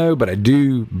really know, but I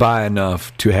do buy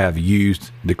enough to have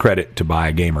used the credit to buy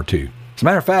a game or two. As a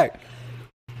matter of fact,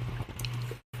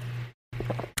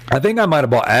 I think I might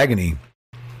have bought Agony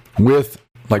with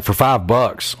for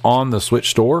 $5 on the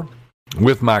Switch store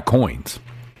with my coins.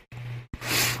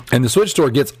 And the Switch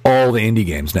store gets all the indie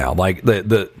games now. Like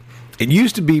it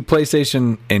used to be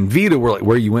PlayStation and Vita were like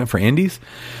where you went for indies.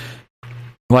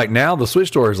 like now the Switch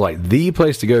store is like the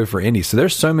place to go for indie. So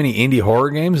there's so many indie horror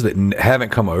games that haven't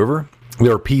come over.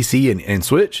 They're PC and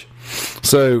Switch.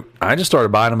 So I just started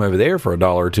buying them over there for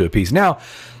 $1 or $2 a piece. Now,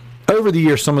 over the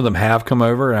years, some of them have come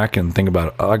over, and I can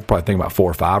probably think about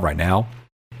 4 or 5 right now.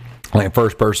 Like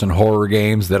first-person horror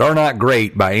games that are not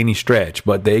great by any stretch,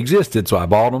 but they existed, so I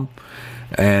bought them.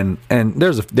 And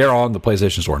they're on the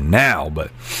PlayStation Store now,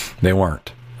 but they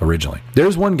weren't originally.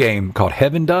 There's one game called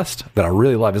Heaven Dust that I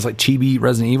really love. It's like Chibi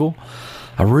Resident Evil.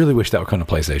 I really wish that would come to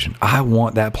PlayStation. I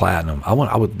want that platinum. I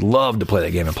would love to play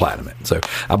that game and platinum it. So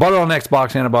I bought it on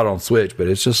Xbox and I bought it on Switch, but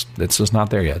it's just not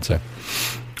there yet. So,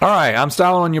 all right, I'm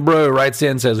styling on your bro. Writes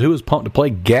in, says, who is pumped to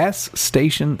play Gas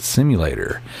Station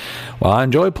Simulator? Well, I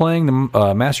enjoy playing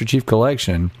the Master Chief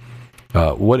Collection.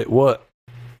 What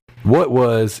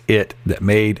was it that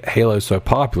made Halo so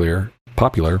popular?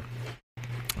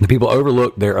 The people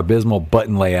overlooked their abysmal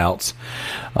button layouts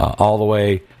all the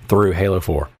way through Halo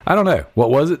 4. I don't know. What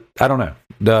was it? I don't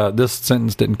know. This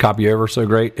sentence didn't copy over so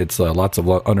great. It's lots of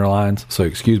underlines, so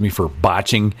excuse me for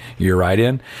botching your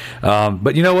write-in.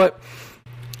 But you know what?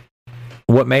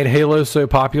 What made Halo so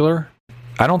popular?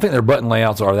 I don't think their button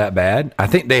layouts are that bad. I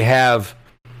think they have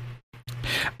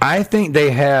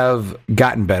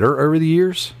gotten better over the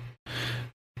years,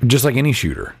 just like any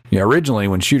shooter. Originally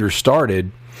when shooters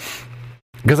started,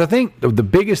 because I think the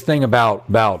biggest thing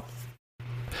about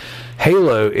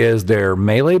Halo is their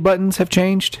melee buttons have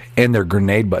changed and their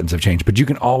grenade buttons have changed, but you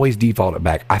can always default it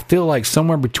back. I feel like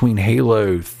somewhere between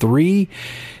Halo 3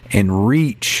 and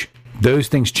Reach, those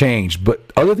things changed,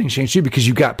 but other things changed too, because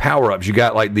you got power-ups. You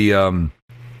got like the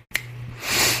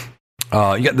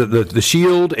you got the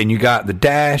shield and you got the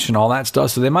dash and all that stuff.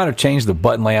 So they might have changed the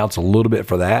button layouts a little bit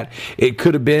for that. It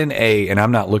could have been and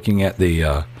I'm not looking at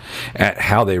the at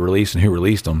how they released and who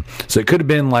released them. So it could have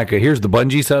been like here's the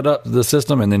Bungie setup, the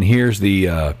system, and then here's the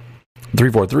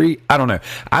 343. I don't know.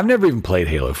 I've never even played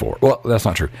Halo 4. Well, that's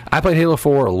not true. I played Halo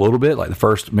 4 a little bit, like the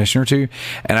first mission or two,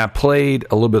 and I played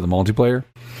a little bit of the multiplayer.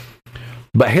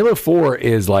 But Halo 4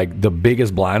 is like the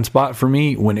biggest blind spot for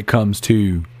me when it comes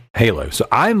to Halo. So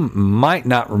I might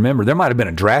not remember. There might have been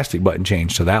a drastic button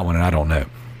change to that one, and I don't know.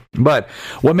 But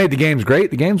what made the games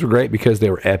great? The games were great because they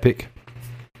were epic.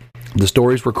 The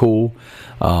stories were cool.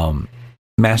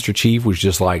 Master Chief was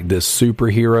just like this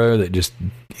superhero that just,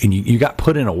 and you got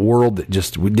put in a world that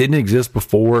just didn't exist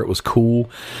before. It was cool.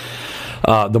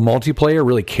 The multiplayer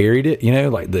really carried it,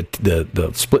 like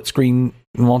the split screen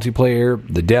multiplayer,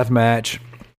 the deathmatch.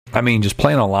 I mean, just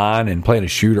playing online and playing a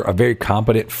shooter, a very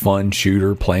competent, fun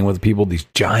shooter, playing with people, these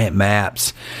giant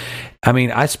maps. I mean,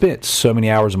 I spent so many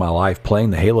hours of my life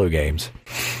playing the Halo games.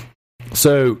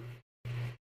 So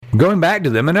going back to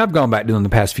them, and I've gone back to them the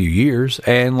past few years,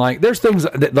 and like there's things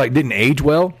that like didn't age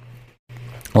well.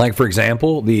 Like for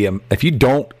example, if you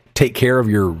don't take care of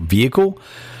your vehicle,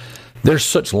 there's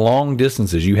such long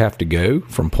distances you have to go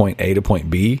from point A to point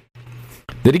B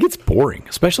that it gets boring,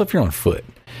 especially if you're on foot.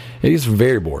 It is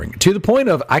very boring to the point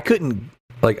of I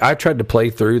tried to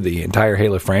play through the entire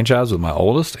Halo franchise with my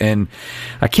oldest, and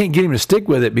I can't get him to stick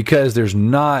with it because there's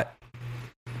not,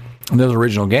 in those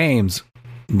original games,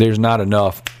 there's not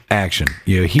enough action.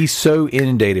 He's so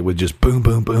inundated with just boom,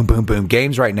 boom, boom, boom, boom.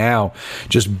 Games right now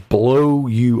just blow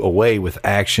you away with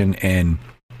action and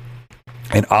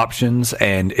options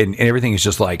and everything is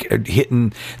just like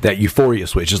hitting that euphoria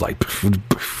switch, just like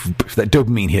that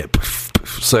dopamine hit.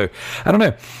 So I don't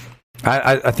know.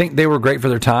 I think they were great for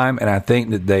their time, and I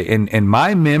think that they, in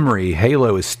my memory,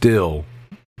 Halo is still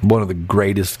one of the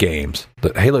greatest games.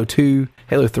 But Halo 2,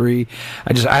 Halo 3,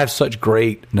 I have such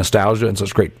great nostalgia and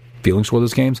such great feelings for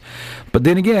those games. But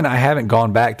then again, I haven't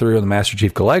gone back through the Master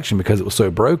Chief Collection because it was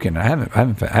so broken. I haven't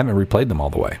replayed them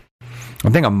all the way. I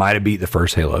think I might have beat the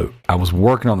first Halo. I was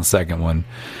working on the second one.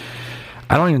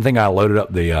 I don't even think I loaded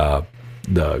up the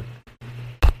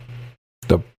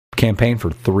campaign for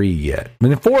 3 yet. I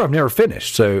mean, 4 I've never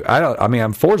finished, so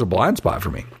 4 is a blind spot for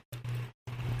me.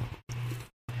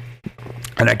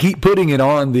 And I keep putting it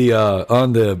on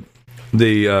the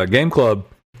game club,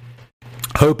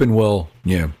 hoping we'll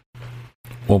get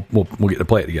to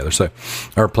play it together. So,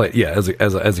 or play it,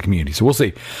 as a community. So we'll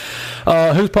see.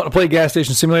 Who's pumped to play Gas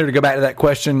Station Simulator? To go back to that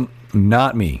question,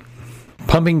 not me.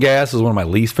 Pumping gas is one of my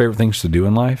least favorite things to do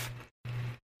in life.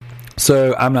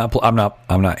 So I'm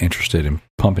not interested in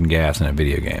pumping gas in a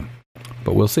video game.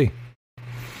 But we'll see.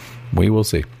 We will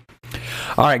see.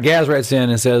 All right, Gaz writes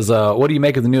in and says, what do you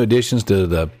make of the new additions to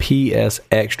the PS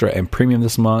Extra and Premium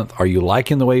this month? Are you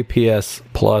liking the way PS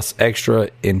Plus Extra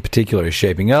in particular is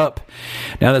shaping up?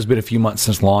 Now there's been a few months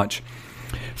since launch.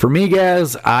 For me,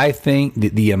 guys, I think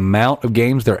that the amount of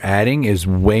games they're adding is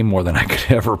way more than I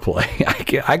could ever play.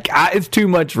 It's too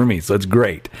much for me, so it's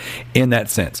great in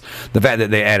that sense. The fact that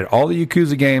they added all the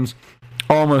Yakuza games,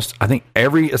 almost, I think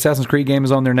every Assassin's Creed game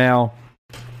is on there now.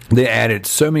 They added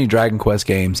so many Dragon Quest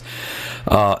games.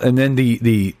 And then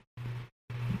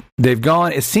they've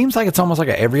gone, it seems like it's almost like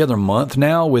every other month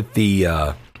now with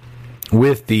the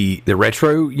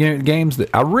retro games. That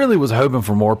I really was hoping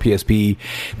for more PSP,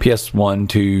 PS1,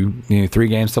 2, 3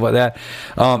 games, stuff like that.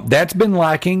 That's been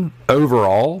lacking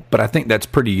overall, but I think that's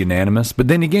pretty unanimous. But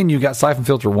then again, you've got Siphon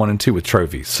Filter 1 and 2 with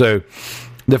trophies. So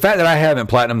the fact that I haven't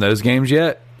platinumed those games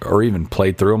yet, or even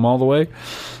played through them all the way,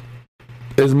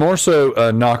 is more so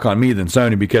a knock on me than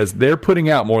Sony, because they're putting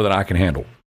out more than I can handle.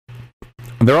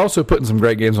 They're also putting some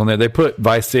great games on there. They put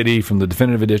Vice City from the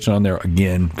Definitive Edition on there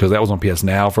again, because that was on PS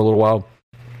Now for a little while.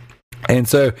 And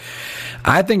so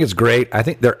I think it's great. I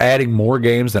think they're adding more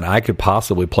games than I could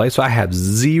possibly play. So I have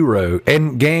zero,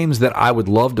 and games that I would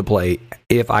love to play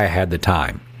if I had the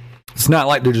time. It's not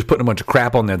like they're just putting a bunch of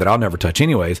crap on there that I'll never touch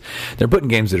anyways. They're putting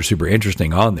games that are super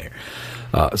interesting on there.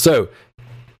 So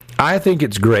I think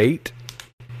it's great.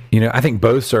 I think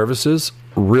both services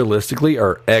realistically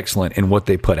are excellent in what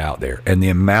they put out there and the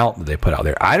amount that they put out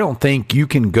there. I don't think you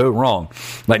can go wrong.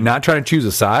 Like, not trying to choose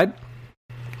a side.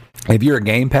 If you're a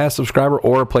Game Pass subscriber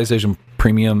or a PlayStation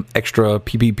Premium Extra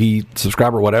PPP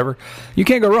subscriber, whatever, you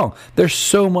can't go wrong. There's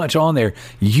so much on there.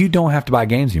 You don't have to buy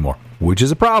games anymore, which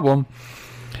is a problem,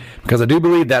 because I do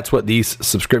believe that's what these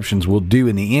subscriptions will do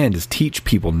in the end, is teach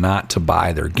people not to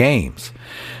buy their games.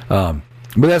 But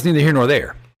that's neither here nor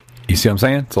there. You see what I'm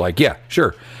saying? So, like, yeah,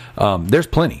 sure. There's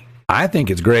plenty. I think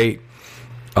it's great.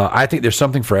 I think there's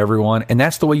something for everyone, and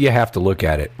that's the way you have to look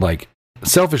at it. Like,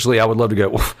 selfishly, I would love to go,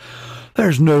 well,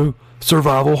 there's no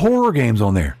survival horror games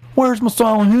on there. Where's my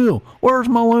Silent Hill? Where's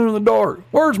my Alone in the Dark?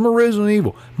 Where's my Resident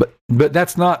Evil? But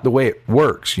that's not the way it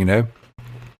works, You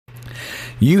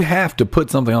have to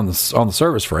put something on the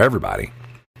service for everybody.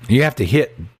 You have to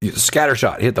hit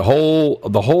scattershot, hit the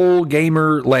whole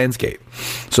gamer landscape.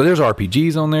 So there's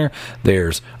RPGs on there.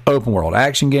 There's open world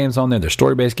action games on there. There's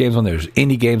story based games on there. There's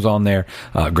indie games on there.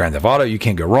 Grand Theft Auto, you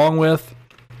can't go wrong with.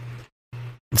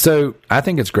 So I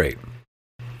think it's great.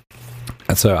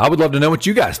 And so I would love to know what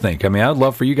you guys think. I mean, I'd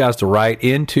love for you guys to write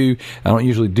into, I don't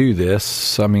usually do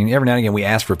this. I mean, every now and again we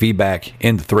ask for feedback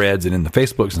in the threads and in the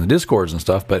Facebooks and the Discords and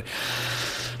stuff, but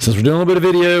since we're doing a little bit of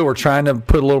video, we're trying to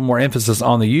put a little more emphasis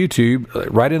on the YouTube.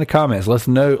 Write in the comments.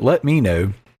 Let me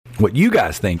know what you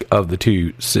guys think of the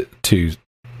two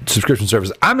subscription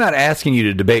services. I'm not asking you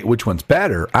to debate which one's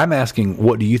better. I'm asking,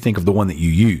 what do you think of the one that you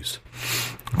use?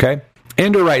 Okay.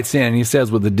 Ender writes in, and he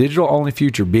says, with the digital-only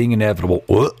future being inevitable,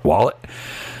 wallet,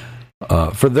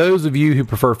 for those of you who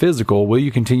prefer physical, will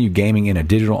you continue gaming in a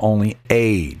digital-only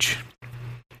age?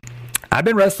 I've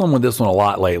been wrestling with this one a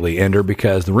lot lately, Ender,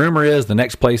 because the rumor is the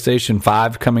next PlayStation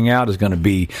 5 coming out is going to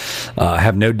be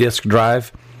have no disc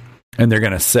drive, and they're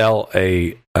going to sell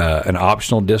an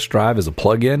optional disc drive as a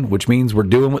plug-in, which means we're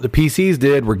doing what the PCs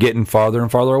did. We're getting farther and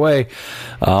farther away.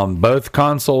 Both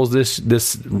consoles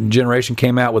this generation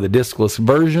came out with a discless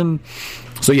version.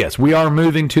 So yes, we are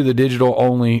moving to the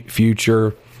digital-only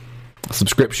future.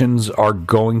 Subscriptions are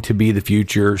going to be the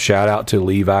future. Shout out to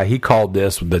Levi. He called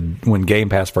this when Game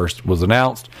Pass first was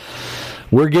announced.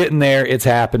 We're getting there. It's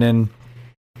happening.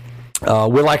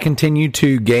 Will I continue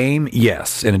to game?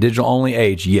 Yes. In a digital-only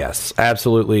age, yes.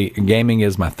 Absolutely. Gaming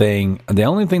is my thing. The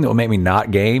only thing that will make me not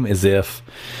game is if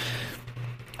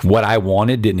what I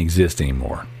wanted didn't exist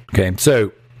anymore. Okay,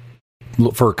 so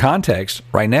for context,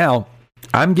 right now,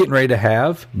 I'm getting ready to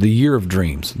have the Year of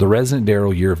Dreams, the Resident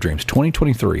Daryl Year of Dreams,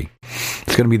 2023.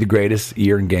 It's going to be the greatest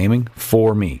year in gaming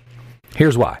for me.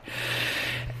 Here's why.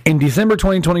 In December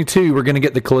 2022, we're going to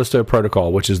get the Callisto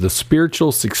Protocol, which is the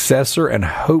spiritual successor and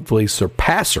hopefully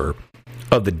surpasser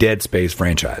of the Dead Space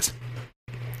franchise.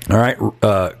 All right,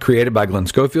 created by Glenn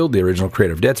Schofield, the original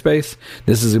creator of Dead Space.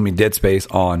 This is going to be Dead Space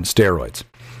on steroids.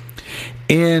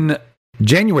 In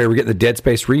January, we get the Dead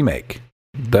Space remake.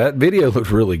 That video looks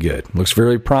really good. Looks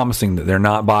very promising that they're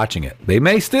not botching it. They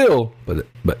may still, but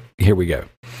here we go.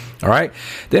 All right.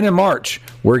 Then in March,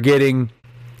 we're getting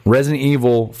Resident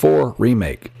Evil 4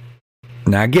 remake.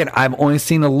 Now, again, I've only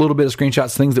seen a little bit of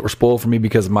screenshots, things that were spoiled for me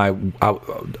because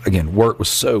work was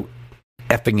so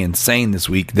effing insane this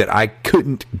week that I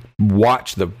couldn't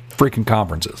watch the freaking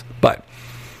conferences. But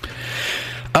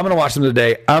I'm going to watch them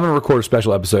today. I'm going to record a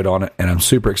special episode on it, and I'm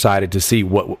super excited to see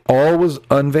what all was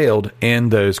unveiled in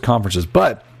those conferences.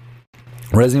 But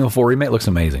Resident Evil 4 remake looks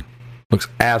amazing. Looks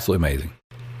absolutely amazing.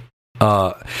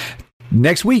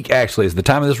 Next week, actually, is the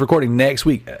time of this recording. Next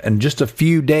week, in just a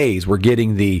few days, we're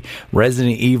getting the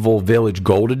Resident Evil Village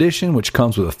Gold Edition, which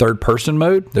comes with a third-person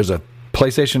mode. There's a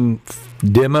PlayStation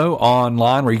demo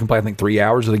online where you can play, I think, 3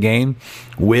 hours of the game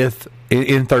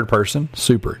in third person.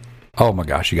 Super. Oh my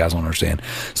gosh, you guys don't understand.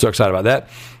 So excited about that.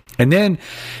 And then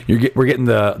we're getting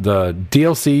the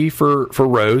DLC for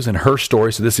Rose and her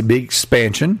story. So this is a big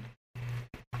expansion.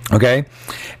 Okay.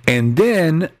 And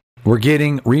then we're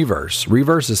getting Reverse.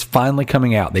 Reverse is finally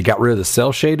coming out. They got rid of the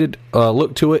cel-shaded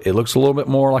look to it. It looks a little bit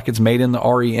more like it's made in the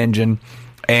RE engine.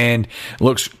 And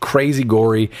looks crazy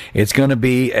gory. It's going to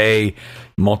be a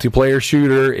multiplayer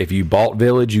shooter. If you bought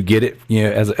Village, you get it. You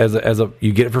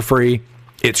get it for free.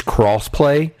 It's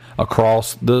cross-play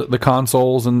across the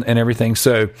consoles and everything.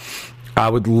 So I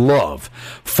would love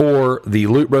for the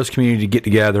Loot Bros community to get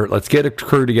together. Let's get a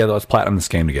crew together. Let's platinum this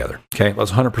game together. Okay,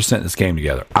 let's 100% this game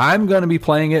together. I'm going to be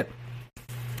playing it.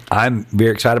 I'm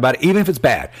very excited about it, even if it's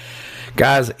bad.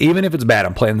 Guys, even if it's bad,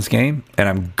 I'm playing this game and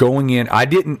I'm going in. I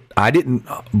didn't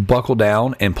buckle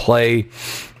down and play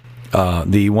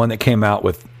the one that came out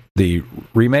with the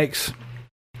remakes.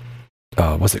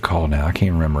 What's it called now? I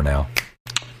can't remember now.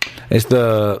 It's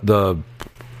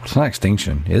it's not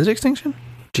Extinction. Is it Extinction?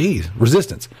 Jeez,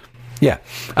 Resistance. Yeah,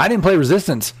 I didn't play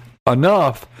Resistance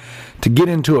enough to get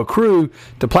into a crew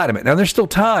to platinum it. Now there's still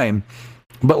time.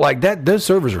 But like that, those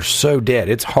servers are so dead.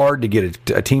 It's hard to get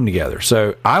a team together.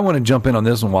 So I want to jump in on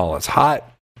this one while it's hot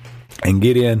and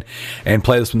get in and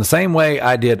play this one the same way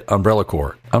I did Umbrella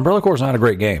Corps. Umbrella Corps is not a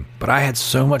great game, but I had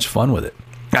so much fun with it.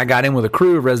 I got in with a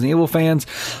crew of Resident Evil fans.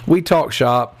 We talked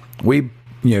shop. We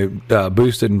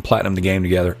boosted and platinumed the game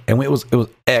together, and it was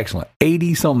excellent.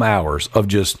 80-some hours of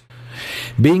just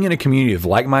being in a community of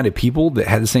like-minded people that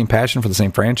had the same passion for the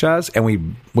same franchise, and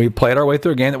we played our way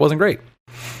through a game that wasn't great,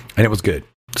 and it was good.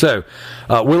 So,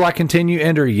 will I continue,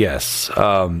 Ender? Yes.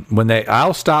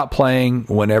 I'll stop playing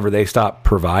whenever they stop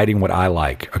providing what I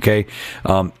like. Okay.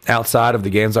 Outside of the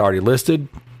games I already listed,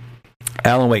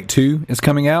 Alan Wake 2 is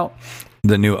coming out.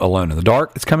 The new Alone in the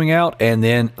Dark is coming out, and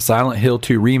then Silent Hill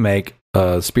 2 remake,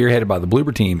 spearheaded by the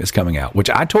Bloober team, is coming out. Which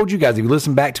I told you guys, if you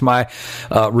listen back to my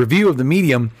review of the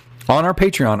Medium on our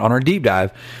Patreon, on our deep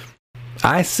dive,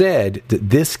 I said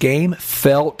that this game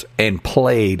felt and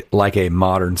played like a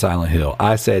modern Silent Hill.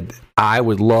 I said I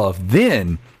would love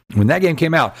then, when that game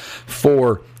came out,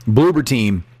 for Bloober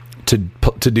team to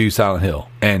do Silent Hill.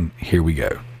 And here we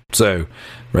go. So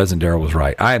Resident Daryl was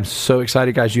right. I am so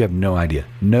excited, guys. You have no idea.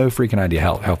 No freaking idea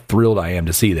how thrilled I am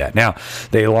to see that. Now,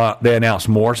 they announced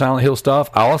more Silent Hill stuff.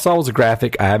 All I saw was a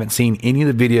graphic. I haven't seen any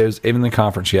of the videos, even the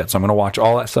conference yet. So I'm going to watch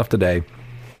all that stuff today.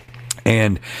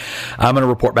 And I'm going to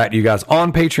report back to you guys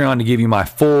on Patreon to give you my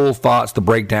full thoughts, the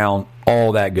breakdown,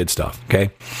 all that good stuff.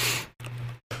 Okay.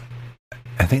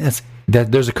 I think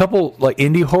there's a couple like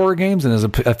indie horror games, and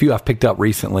there's a few I've picked up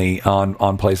recently on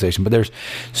PlayStation, but there's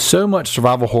so much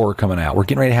survival horror coming out. We're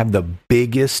getting ready to have the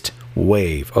biggest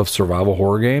wave of survival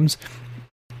horror games,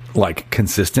 like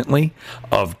consistently,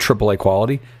 of AAA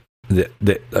quality.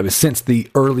 Since the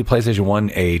early PlayStation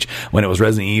 1 age, when it was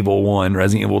Resident Evil 1,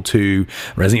 Resident Evil 2,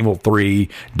 Resident Evil 3,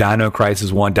 Dino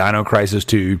Crisis 1, Dino Crisis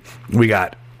 2, we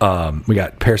got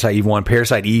Parasite Eve 1,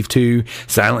 Parasite Eve 2,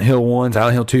 Silent Hill 1,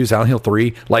 Silent Hill 2, Silent Hill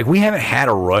 3. Like, we haven't had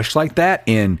a rush like that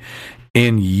in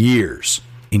years.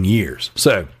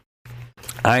 So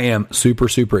I am super,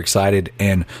 super excited,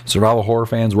 and survival horror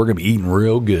fans, we're going to be eating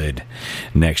real good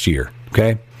next year.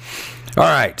 Okay. All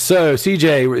right, so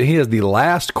CJ, he has the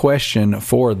last question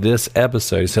for this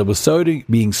episode. He said, with Sony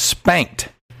being spanked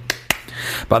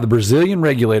by the Brazilian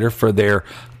regulator for their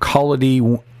Call of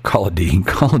Duty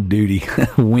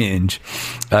whinge,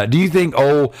 do you think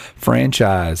old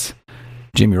franchise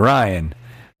Jimmy Ryan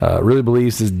really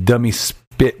believes his dummy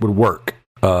spit would work?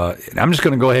 I'm just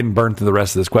going to go ahead and burn through the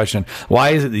rest of this question. Why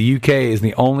is it the UK is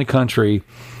the only country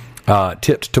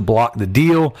tipped to block the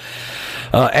deal,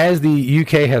 as the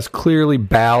UK has clearly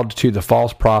bowed to the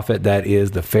false prophet that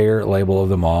is the fair label of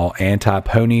them all,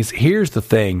 anti-ponies? Here's the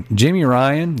thing. Jimmy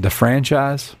Ryan, the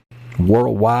franchise,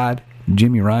 worldwide,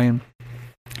 Jimmy Ryan,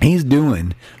 he's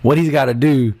doing what he's got to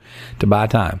do to buy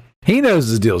time. He knows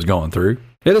this deal's going through.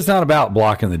 It is not about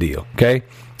blocking the deal, okay?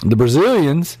 The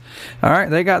Brazilians, all right,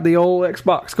 they got the old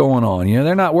Xbox going on. You know,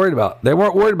 they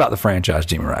weren't worried about the franchise,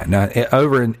 Jimmy Ryan. Now,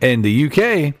 over in the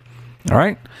UK, all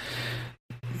right,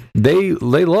 they're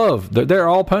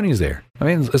all ponies there. I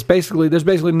mean, there's basically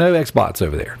no Xbox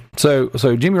over there. So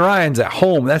Jimmy Ryan's at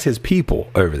home. That's his people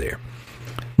over there.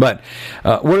 But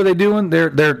what are they doing?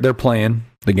 They're playing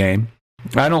the game.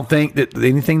 I don't think that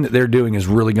anything that they're doing is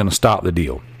really going to stop the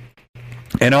deal.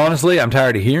 And honestly, I'm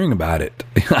tired of hearing about it.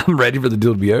 I'm ready for the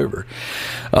deal to be over.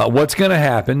 What's going to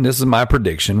happen, this is my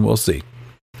prediction, we'll see.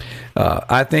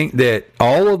 I think that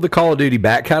all of the Call of Duty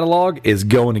back catalog is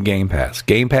going to Game Pass.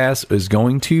 Game Pass is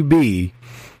going to be,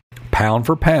 pound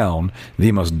for pound,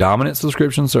 the most dominant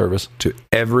subscription service to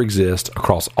ever exist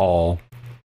across all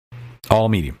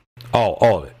medium. All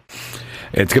of it.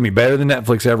 It's going to be better than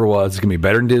Netflix ever was. It's going to be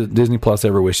better than Disney Plus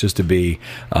ever wishes to be.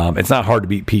 It's not hard to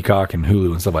beat Peacock and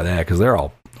Hulu and stuff like that because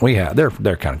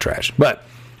they're kind of trash. But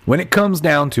when it comes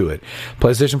down to it,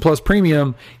 PlayStation Plus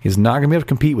Premium is not going to be able to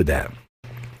compete with that.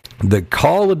 The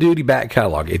Call of Duty back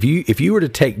catalog, if you were to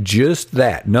take just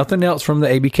that, nothing else from the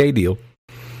ABK deal,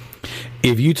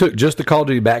 if you took just the Call of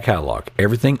Duty back catalog,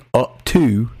 everything up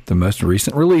to the most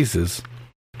recent releases,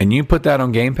 and you put that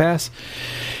on Game Pass,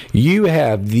 you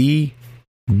have the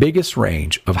biggest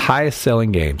range of highest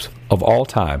selling games of all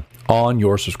time on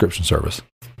your subscription service.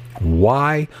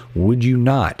 Why would you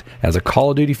not, as a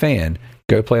Call of Duty fan,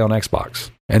 go play on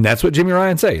Xbox? And that's what Jimmy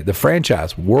Ryan say. The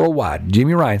franchise worldwide,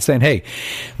 Jimmy Ryan saying, hey,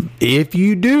 if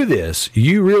you do this,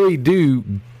 you really do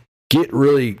get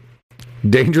really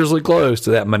dangerously close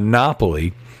to that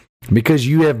monopoly because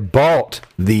you have bought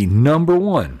the number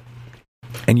one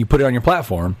and you put it on your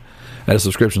platform as a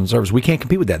subscription service. We can't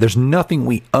compete with that. There's nothing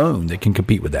we own that can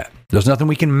compete with that. There's nothing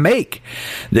we can make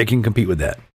that can compete with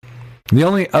that. The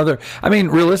only other,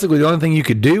 realistically, the only thing you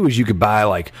could do is you could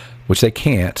buy which they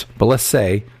can't, but let's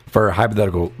say for a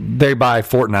hypothetical, they buy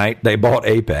Fortnite, they bought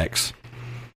Apex,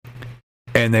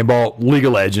 and they bought League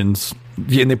of Legends,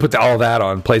 and they put all that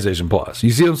on PlayStation Plus.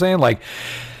 You see what I'm saying?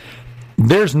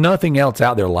 There's nothing else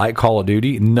out there like Call of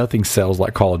Duty. Nothing sells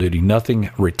like Call of Duty. Nothing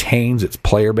retains its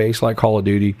player base like Call of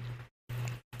Duty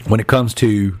when it comes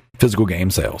to physical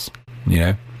game sales.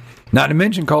 Not to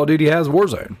mention Call of Duty has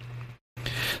Warzone.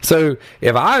 So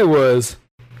if I was,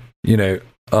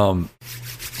 what's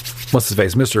his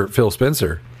face, Mr. Phil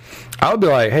Spencer, I would be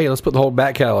like, hey, let's put the whole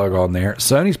back catalog on there.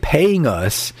 Sony's paying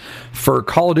us for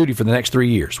Call of Duty for the next 3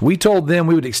 years. We told them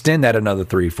we would extend that another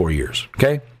 3-4 years.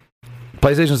 Okay?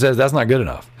 PlayStation says that's not good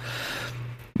enough.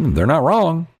 They're not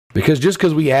wrong. Because just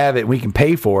because we have it, we can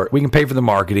pay for it. We can pay for the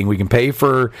marketing. We can pay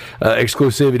for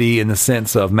exclusivity in the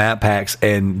sense of map packs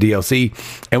and DLC.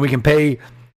 And we can pay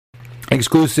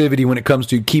exclusivity when it comes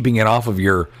to keeping it off of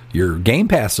your Game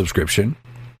Pass subscription.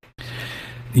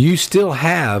 You still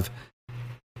have,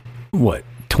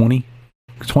 20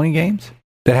 games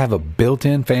that have a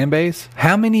built-in fan base?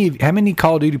 How many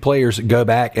Call of Duty players go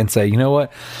back and say, you know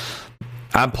what?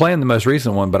 I'm playing the most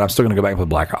recent one, but I'm still going to go back and play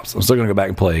Black Ops. I'm still going to go back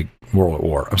and play World at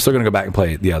War. I'm still going to go back and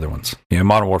play the other ones,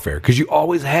 Modern Warfare. Because you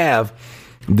always have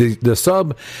the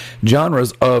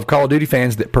sub-genres of Call of Duty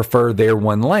fans that prefer their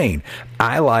one lane.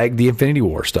 I like the Infinity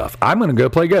War stuff. I'm going to go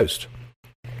play Ghost.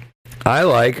 I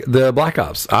like the Black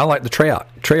Ops. I like the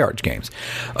Treyarch games.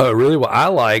 Oh, really? Well, I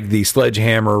like the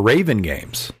Sledgehammer Raven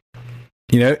games.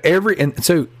 And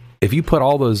so if you put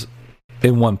all those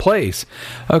in one place,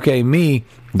 okay, me,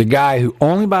 the guy who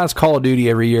only buys Call of Duty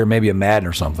every year, maybe a Madden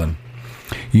or something,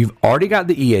 you've already got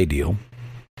the EA deal.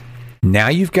 Now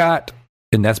you've got,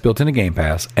 and that's built into Game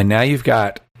Pass, and now you've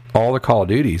got all the Call of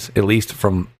Duties, at least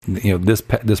from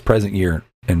this present year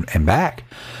and back.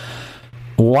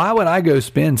 Why would I go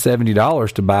spend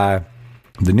 $70 to buy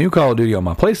the new Call of Duty on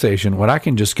my PlayStation when I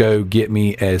can just go get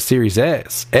me a Series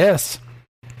S,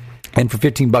 and for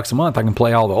 $15 a month I can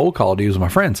play all the old Call of Duty with my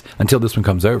friends until this one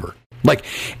comes over?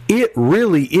 It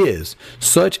really is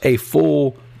such a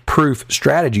foolproof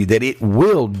strategy that it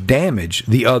will damage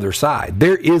the other side.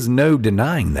 There is no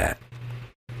denying that.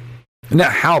 Now,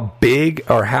 how big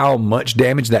or how much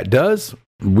damage that does,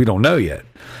 we don't know yet.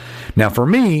 Now, for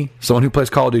me, someone who plays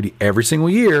Call of Duty every single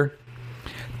year,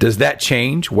 does that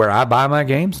change where I buy my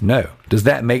games? No. Does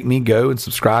that make me go and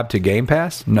subscribe to Game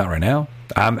Pass? Not right now.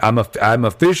 I'm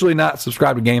officially not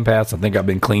subscribed to Game Pass. I think I've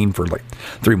been clean for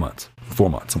 3 months, 4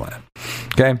 months, something like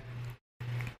that. Okay?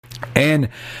 And,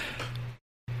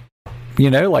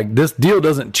 this deal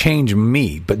doesn't change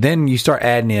me. But then you start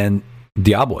adding in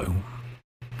Diablo.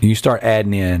 You start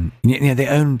adding in, they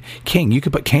own King. You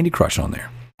could put Candy Crush on there.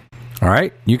 All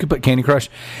right? You could put Candy Crush.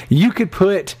 You could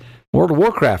put World of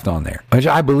Warcraft on there, which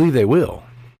I believe they will.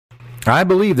 I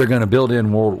believe they're going to build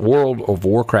in World of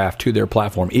Warcraft to their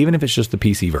platform, even if it's just the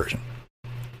PC version.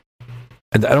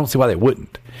 I don't see why they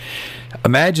wouldn't.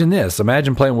 Imagine this.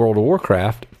 Imagine playing World of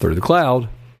Warcraft through the cloud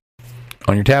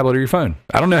on your tablet or your phone.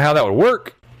 I don't know how that would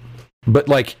work, but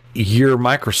you're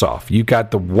Microsoft. You got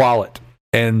the wallet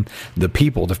and the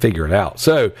people to figure it out.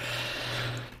 So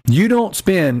you don't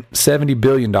spend $70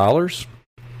 billion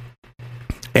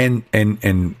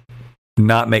and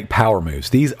not make power moves.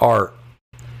 These are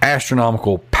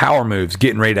astronomical power moves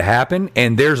getting ready to happen,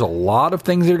 and there's a lot of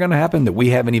things that are going to happen that we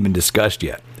haven't even discussed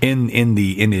yet in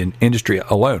the industry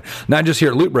alone. Not just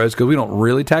here at Loot Bros, because we don't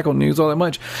really tackle news all that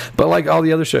much, but like all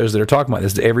the other shows that are talking about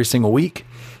this every single week,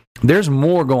 there's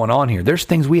more going on here. There's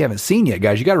things we haven't seen yet,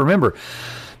 guys. You got to remember,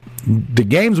 the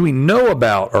games we know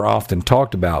about are often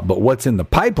talked about, but what's in the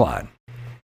pipeline,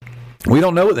 we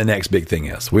don't know what the next big thing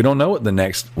is. We don't know what the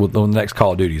next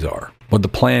Call of Duties are, what the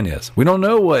plan is. We don't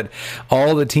know what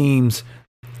all the teams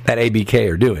at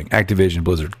ABK are doing, Activision,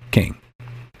 Blizzard, King.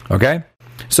 Okay?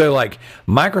 So, like,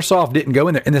 Microsoft didn't go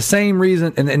in there. And the same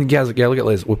reason, and guys, look at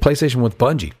this, with PlayStation with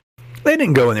Bungie. They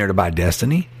didn't go in there to buy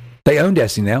Destiny. They own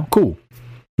Destiny now. Cool.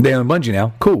 They own Bungie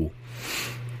now. Cool.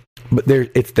 But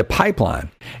it's the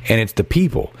pipeline, and it's the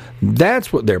people.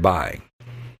 That's what they're buying.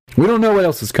 We don't know what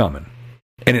else is coming.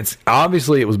 And it's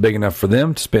obviously it was big enough for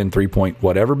them to spend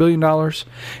 $3 billion,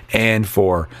 and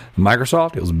for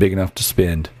Microsoft it was big enough to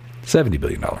spend $70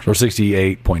 billion or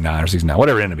 68.9 or 69,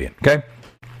 whatever it ended up being. Okay,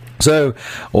 so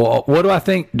what do I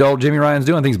think Jimmy Ryan's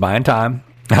doing? I think he's buying time.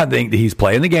 I think that he's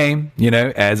playing the game,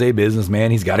 as a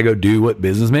businessman. He's got to go do what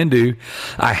businessmen do.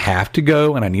 I have to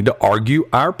go, and I need to argue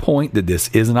our point that this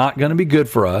is not going to be good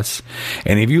for us.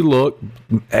 And if you look,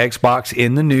 Xbox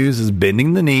in the news is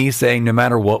bending the knee, saying no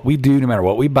matter what we do, no matter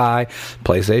what we buy,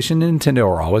 PlayStation and Nintendo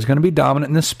are always going to be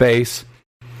dominant in this space.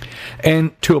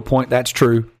 And to a point, that's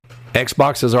true.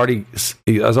 Xbox has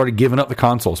already given up the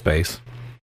console space.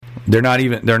 They're not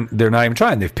even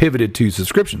trying. They've pivoted to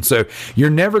subscription. So you're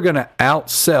never going to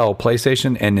outsell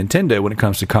PlayStation and Nintendo when it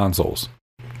comes to consoles.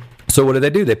 So what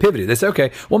do? They pivoted. They said,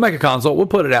 okay, we'll make a console. We'll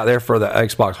put it out there for the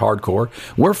Xbox hardcore.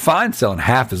 We're fine selling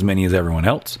half as many as everyone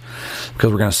else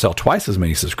because we're going to sell twice as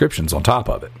many subscriptions on top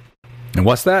of it. And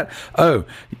what's that? Oh,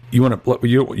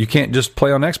 you can't just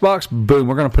play on Xbox? Boom,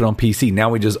 we're going to put it on PC. Now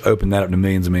we just open that up to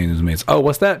millions and millions and millions. Oh,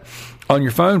 what's that? On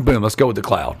your phone? Boom, let's go with the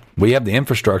cloud. We have the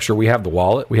infrastructure. We have the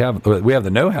wallet. We have the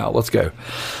know-how. Let's go.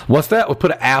 What's that? We'll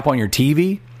put an app on your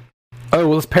TV. Oh,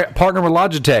 well, let's partner with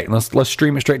Logitech and let's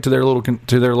stream it straight to their little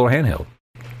handheld.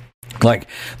 Like,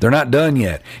 they're not done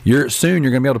yet. Soon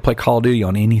you're going to be able to play Call of Duty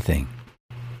on anything.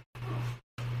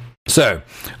 So,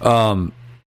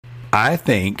 I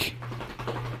think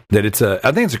that it's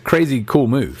a crazy cool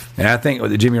move. And I think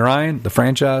with Jimmy Ryan, the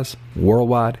franchise,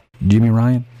 worldwide, Jimmy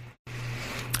Ryan,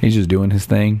 he's just doing his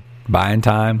thing, buying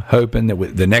time, hoping that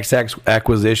with the next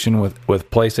acquisition with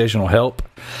PlayStation will help.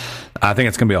 I think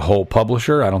it's going to be a whole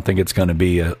publisher. I don't think it's going to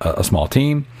be a small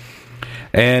team.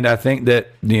 And I think that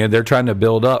they're trying to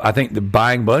build up. I think the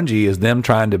buying Bungie is them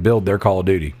trying to build their Call of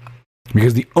Duty.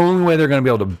 Because the only way they're going to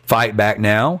be able to fight back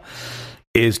now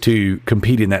is to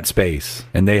compete in that space.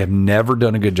 And they have never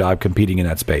done a good job competing in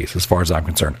that space as far as I'm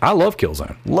concerned. I love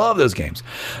Killzone. Love those games.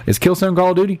 Is Killzone Call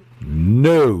of Duty?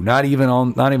 No, not even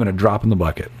a drop in the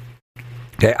bucket.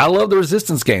 Okay, I love the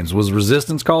Resistance games. Was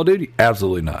Resistance Call of Duty?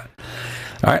 Absolutely not.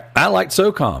 All right, I liked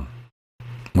SOCOM.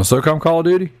 Was SOCOM Call of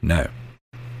Duty? No.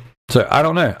 So I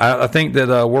don't know. I think that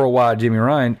worldwide Jimmy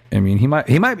Ryan, I mean, he might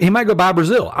go buy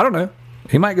Brazil. I don't know.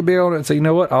 He might be able to say, you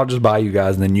know what, I'll just buy you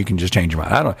guys and then you can just change your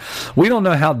mind. We don't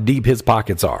know how deep his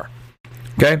pockets are.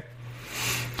 Okay?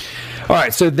 All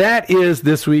right, so that is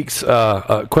this week's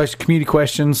community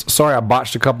questions. Sorry I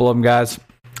botched a couple of them, guys.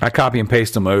 I copy and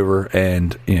paste them over,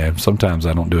 and sometimes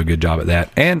I don't do a good job at that.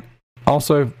 And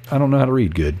also, I don't know how to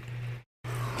read good.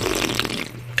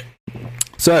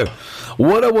 So,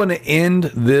 what I want to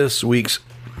end this week's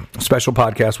special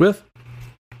podcast with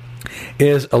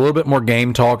is a little bit more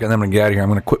game talk, and then I'm going to get out of here. I'm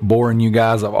going to quit boring you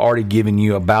guys. I've already given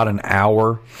you about an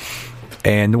hour.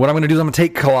 And what I'm going to do is I'm going to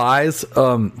take Kalai's,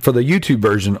 for the YouTube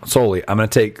version solely, I'm going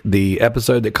to take the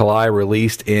episode that Kalai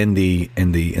released in the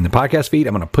podcast feed.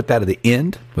 I'm going to put that at the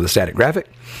end with a static graphic.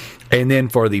 And then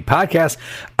for the podcast,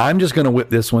 I'm just going to whip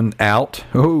this one out.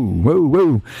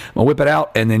 I'll whip it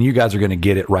out, and then you guys are going to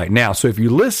get it right now. So if you're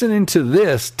listening to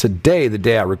this today, the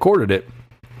day I recorded it,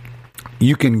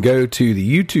 you can go to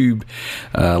the YouTube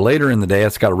later in the day.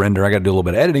 It's got a render. I got to do a little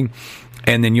bit of editing.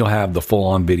 And then you'll have the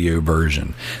full-on video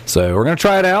version. So we're going to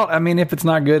try it out. I mean, if it's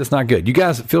not good, it's not good. You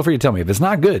guys feel free to tell me. If it's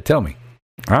not good, tell me.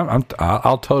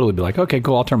 I'll totally be like, okay,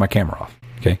 cool, I'll turn my camera off.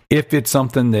 Okay. If it's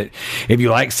something that, if you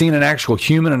like seeing an actual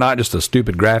human and not just a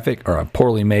stupid graphic or a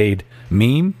poorly made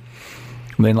meme,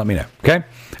 then let me know. Okay.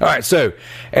 All right. So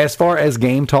as far as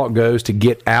game talk goes, to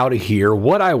get out of here,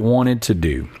 what I wanted to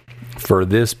do for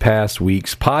this past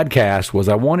week's podcast was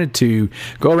I wanted to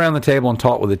go around the table and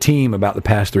talk with the team about the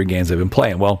past 3 games they've been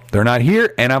playing. Well, they're not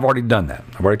here, and I've already done that.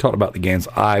 I've already talked about the games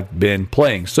I've been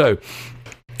playing. So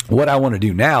what I want to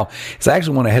do now is I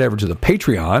actually want to head over to the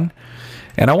Patreon,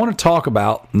 and I want to talk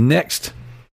about next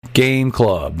game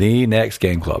club, the next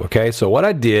game club. Okay, so what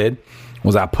I did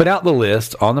was I put out the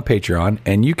list on the Patreon,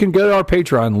 and you can go to our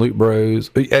Patreon, Loot Bros.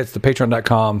 It's the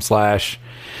patreon.com/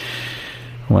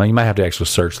 well, you might have to actually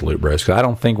search the Loot Bros, because I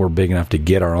don't think we're big enough to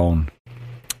get our own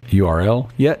URL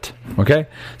yet. Okay,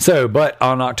 so but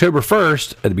on October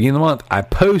 1st, at the beginning of the month, I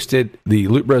posted the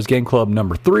Loot Bros Game Club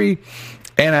number 3,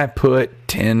 and I put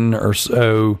 10 or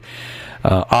so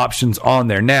options on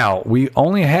there. Now, we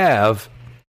only have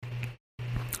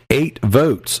 8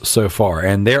 votes so far,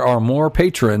 and there are more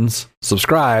patrons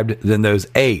subscribed than those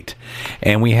 8,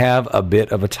 and we have a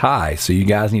bit of a tie, so you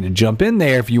guys need to jump in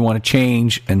there if you want to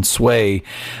change and sway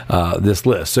this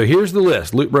list. So here's the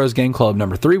list. Loot Bros Game Club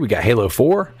number 3, we got Halo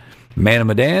 4, Man of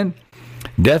Medan,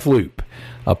 Deathloop,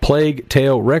 A Plague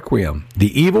Tale Requiem,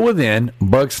 The Evil Within,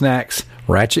 Bugsnax,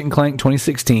 Ratchet & Clank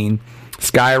 2016,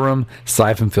 Skyrim,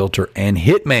 Siphon Filter, and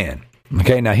Hitman.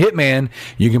 Okay, now Hitman,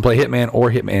 you can play Hitman or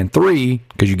Hitman 3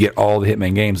 because you get all the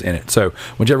Hitman games in it. So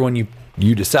whichever one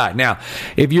you decide. Now,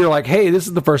 if you're like, hey, this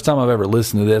is the first time I've ever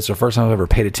listened to this or first time I've ever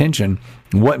paid attention,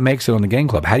 what makes it on the Game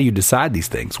Club? How do you decide these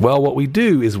things? Well, what we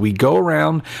do is we go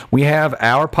around, we have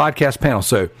our podcast panel.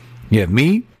 So you have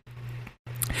me,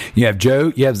 you have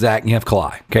Joe, you have Zach, and you have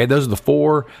Kalai. Okay, those are the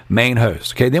 4 main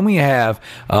hosts. Okay, then we have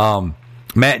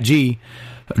Matt G,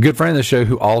 a good friend of the show,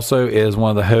 who also is one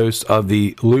of the hosts of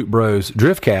the Loot Bros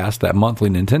Driftcast, that monthly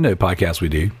Nintendo podcast we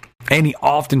do. And he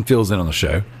often fills in on the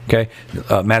show. Okay,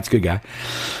 Matt's a good guy.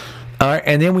 All right,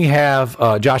 and then we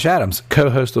have Josh Adams,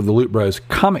 co-host of the Loot Bros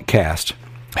Comic Cast,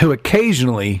 who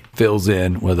occasionally fills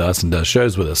in with us and does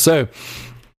shows with us. So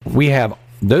we have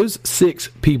those 6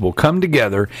 people come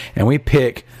together, and we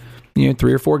pick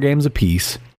 3 or 4 games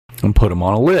apiece and put them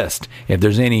on a list. If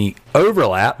there's any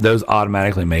overlap, those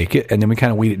automatically make it, and then we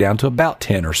kind of weed it down to about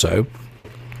 10 or so.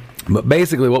 But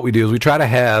basically what we do is we try to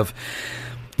have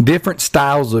different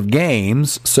styles of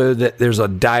games so that there's a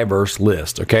diverse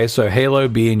list. Okay, so Halo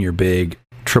being your big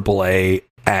AAA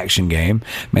action game,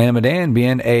 Man of Medan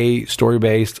being a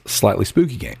story-based, slightly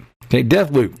spooky game. Okay,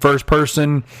 Deathloop,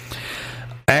 first-person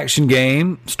action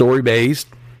game, story-based,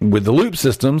 with the loop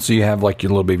system, so you have like your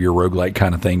little bit of your roguelike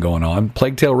kind of thing going on.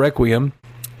 Plague Tale Requiem,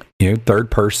 third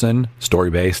person,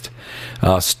 story based,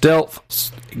 stealth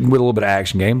with a little bit of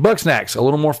action game. Bugsnax, a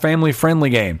little more family friendly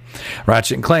game.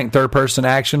 Ratchet & Clank, third person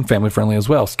action, family friendly as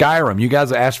well. Skyrim, you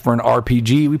guys asked for an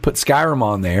RPG, we put Skyrim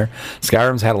on there.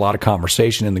 Skyrim's had a lot of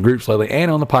conversation in the groups lately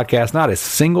and on the podcast. Not a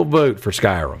single vote for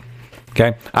Skyrim.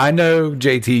 Okay, I know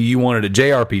JT, you wanted a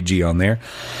JRPG on there,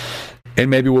 and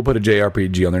maybe we'll put a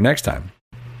JRPG on there next time.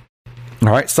 All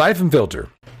right, Siphon Filter.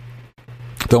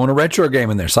 Throwing a retro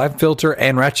game in there. Siphon Filter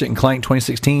and Ratchet & Clank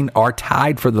 2016 are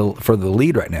tied for the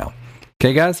lead right now.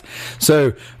 Okay, guys?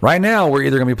 So right now, we're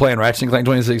either going to be playing Ratchet & Clank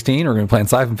 2016 or we're going to be playing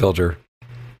Siphon Filter.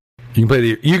 You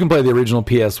can play the original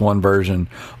PS1 version,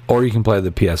 or you can play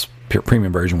the PS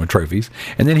Premium version with trophies.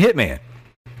 And then Hitman.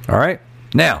 All right?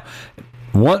 Now,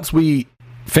 once we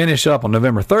finish up on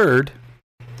November 3rd,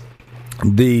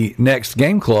 the next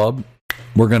game club,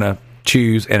 we're going to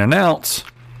choose and announce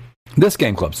this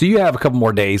game club. So you have a couple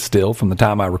more days still from the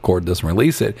time I record this and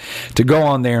release it to go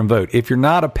on there and vote. If you're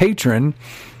not a patron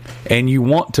and you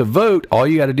want to vote, all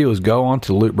you got to do is go on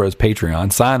to Loot Bros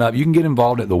Patreon, sign up. You can get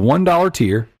involved at the $1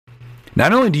 tier.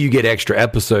 Not only do you get extra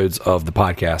episodes of the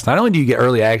podcast, not only do you get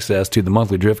early access to the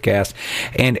monthly Driftcast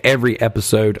and every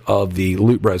episode of the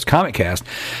Loot Bros Comic Cast,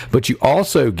 but you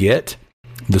also get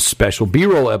the special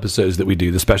B-roll episodes that we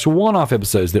do, the special one-off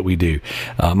episodes that we do.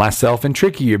 Myself and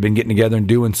Tricky have been getting together and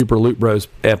doing Super Loot Bros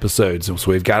episodes.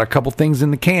 So we've got a couple things in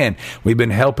the can. We've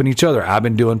been helping each other. I've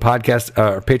been doing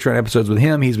Patreon episodes with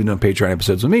him. He's been doing Patreon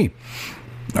episodes with me.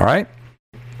 All right.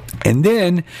 And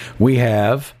then we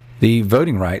have the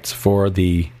voting rights for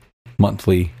the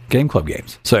monthly Game Club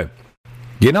games. So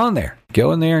get on there.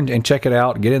 Go in there and check it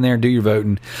out. Get in there and do your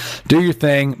voting. Do your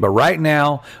thing. But right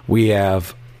now, we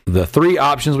have the 3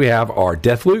 options we have are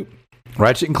Deathloop,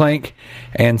 Ratchet & Clank,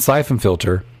 and Siphon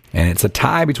Filter. And it's a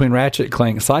tie between Ratchet &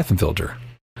 Clank and Siphon Filter.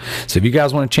 So if you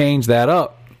guys want to change that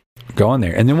up, go on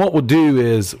there. And then what we'll do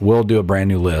is we'll do a brand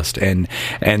new list. And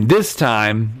this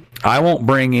time, I won't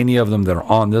bring any of them that are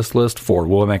on this list forward.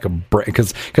 We'll make a break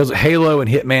because Halo and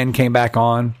Hitman came back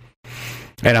on.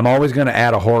 And I'm always going to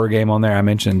add a horror game on there. I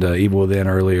mentioned Evil Within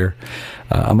earlier.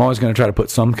 I'm always going to try to put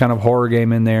some kind of horror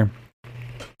game in there.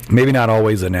 Maybe not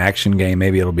always an action game.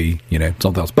 Maybe it'll be,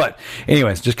 something else. But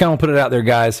anyways, just kind of put it out there,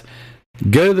 guys.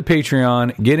 Go to the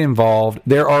Patreon, get involved.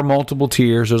 There are multiple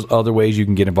tiers. There's other ways you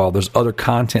can get involved. There's other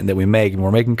content that we make, and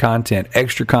we're making content,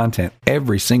 extra content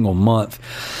every single month.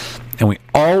 And we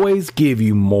always give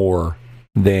you more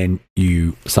than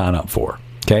you sign up for.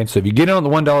 Okay, so if you get on the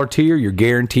 $1 tier, you're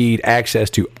guaranteed access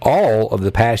to all of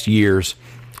the past year's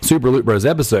Super Loot Bros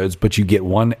episodes, but you get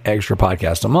one extra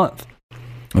podcast a month.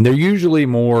 And they're usually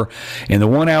more in the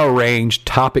 1 hour range,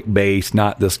 topic-based,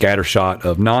 not the scattershot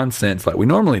of nonsense like we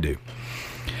normally do.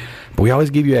 But we always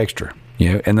give you extra.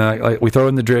 And then like we throw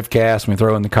in the Drift Cast, and we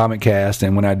throw in the Comic Cast,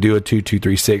 and when I do a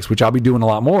 2236, which I'll be doing a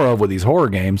lot more of with these horror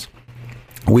games,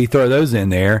 we throw those in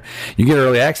there. You get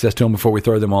early access to them before we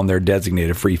throw them on their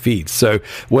designated free feeds. So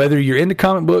whether you're into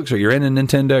comic books or you're into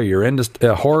Nintendo, or you're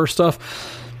into horror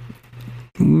stuff,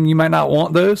 you might not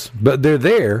want those, but they're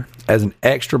there as an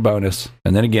extra bonus.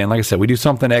 And then again, like I said, we do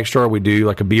something extra. We do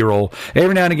like a B-roll.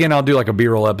 Every now and again, I'll do like a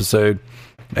B-roll episode.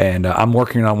 And I'm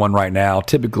working on one right now.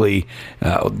 Typically,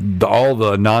 all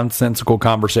the nonsensical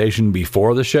conversation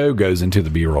before the show goes into the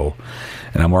B-roll.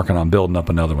 And I'm working on building up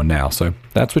another one now. So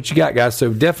that's what you got, guys.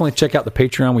 So definitely check out the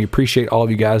Patreon. We appreciate all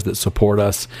of you guys that support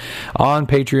us on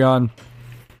Patreon.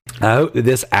 I hope that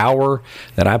this hour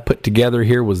that I put together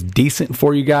here was decent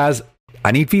for you guys.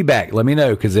 I need feedback. Let me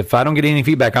know, because if I don't get any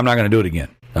feedback, I'm not going to do it again.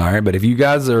 All right. But if you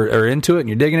guys are into it and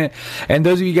you're digging it, and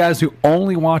those of you guys who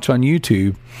only watch on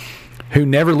YouTube, who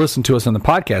never listen to us on the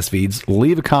podcast feeds,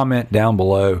 leave a comment down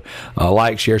below,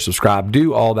 like, share, subscribe,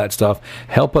 do all that stuff.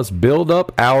 Help us build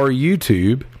up our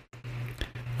YouTube,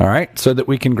 all right, so that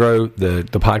we can grow the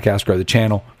podcast, grow the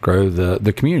channel, grow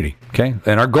the community, okay?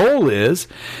 And our goal is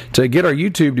to get our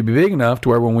YouTube to be big enough to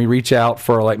where when we reach out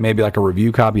for like maybe like a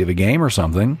review copy of a game or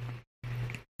something,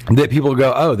 that people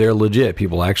go, oh, they're legit.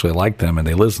 People actually like them and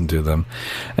they listen to them,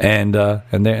 and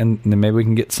then maybe we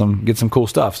can get some cool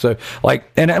stuff. So like,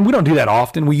 and we don't do that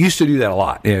often. We used to do that a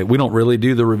lot. We don't really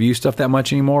do the review stuff that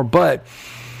much anymore. But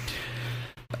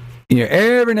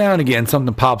every now and again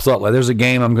something pops up. Like there's a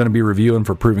game I'm going to be reviewing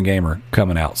for Proven Gamer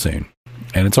coming out soon,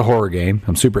 and it's a horror game.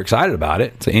 I'm super excited about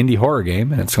it. It's an indie horror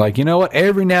game, and it's like, you know what?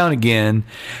 Every now and again,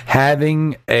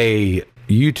 having a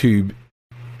YouTube,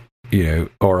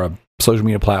 or a social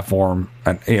media platform,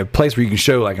 a place where you can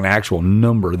show like an actual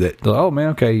number that, oh man,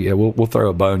 okay, yeah, we'll throw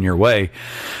a bone your way.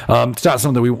 It's not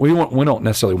something we don't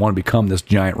necessarily want to become this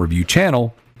giant review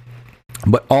channel,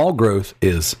 but all growth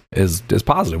is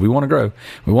positive. We want to grow.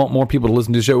 We want more people to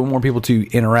listen to the show. We want more people to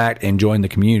interact and join the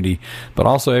community. But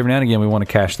also every now and again, we want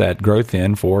to cash that growth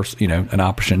in for an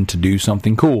option to do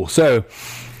something cool. So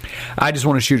I just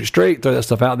want to shoot it straight, throw that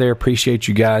stuff out there. Appreciate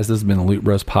you guys. This has been the Loot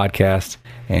Bros Podcast,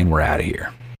 and we're out of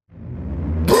here.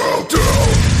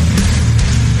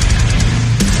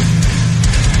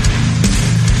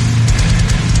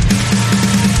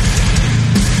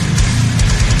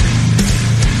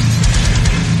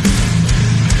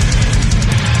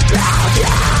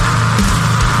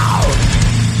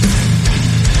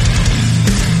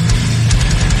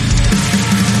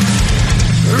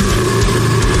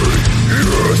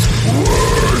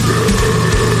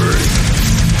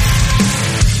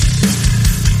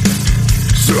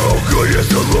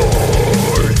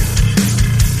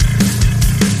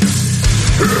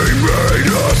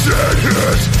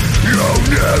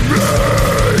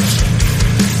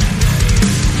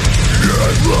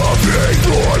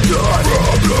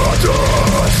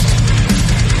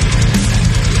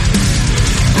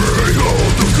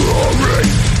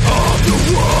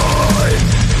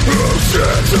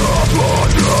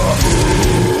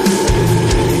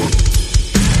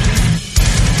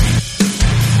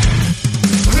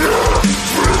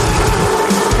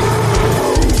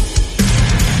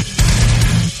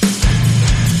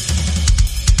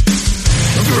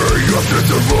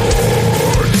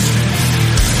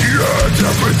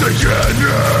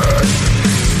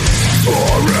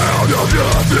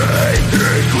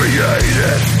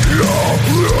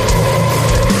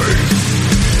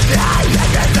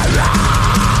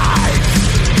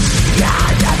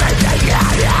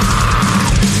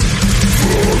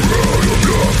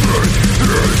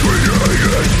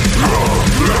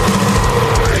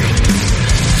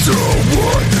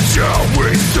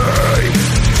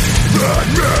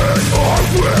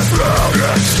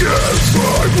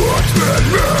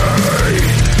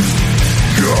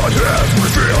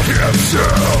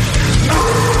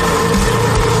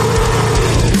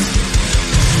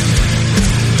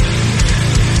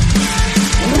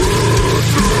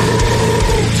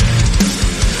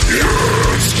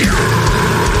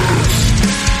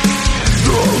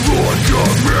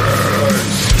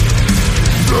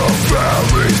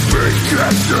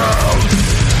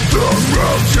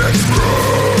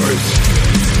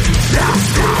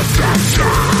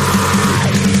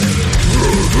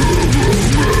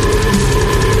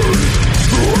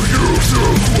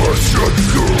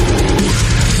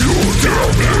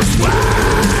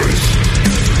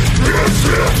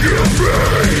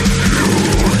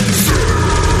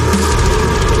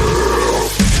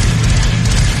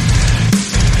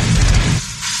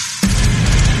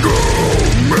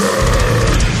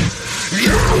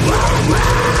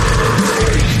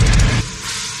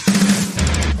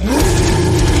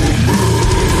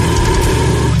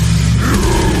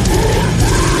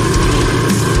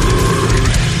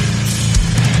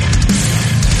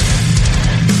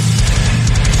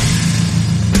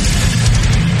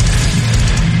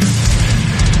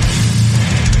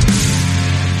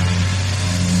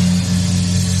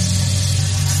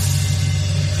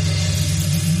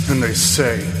 And they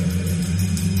say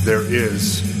there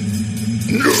is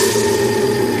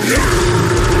no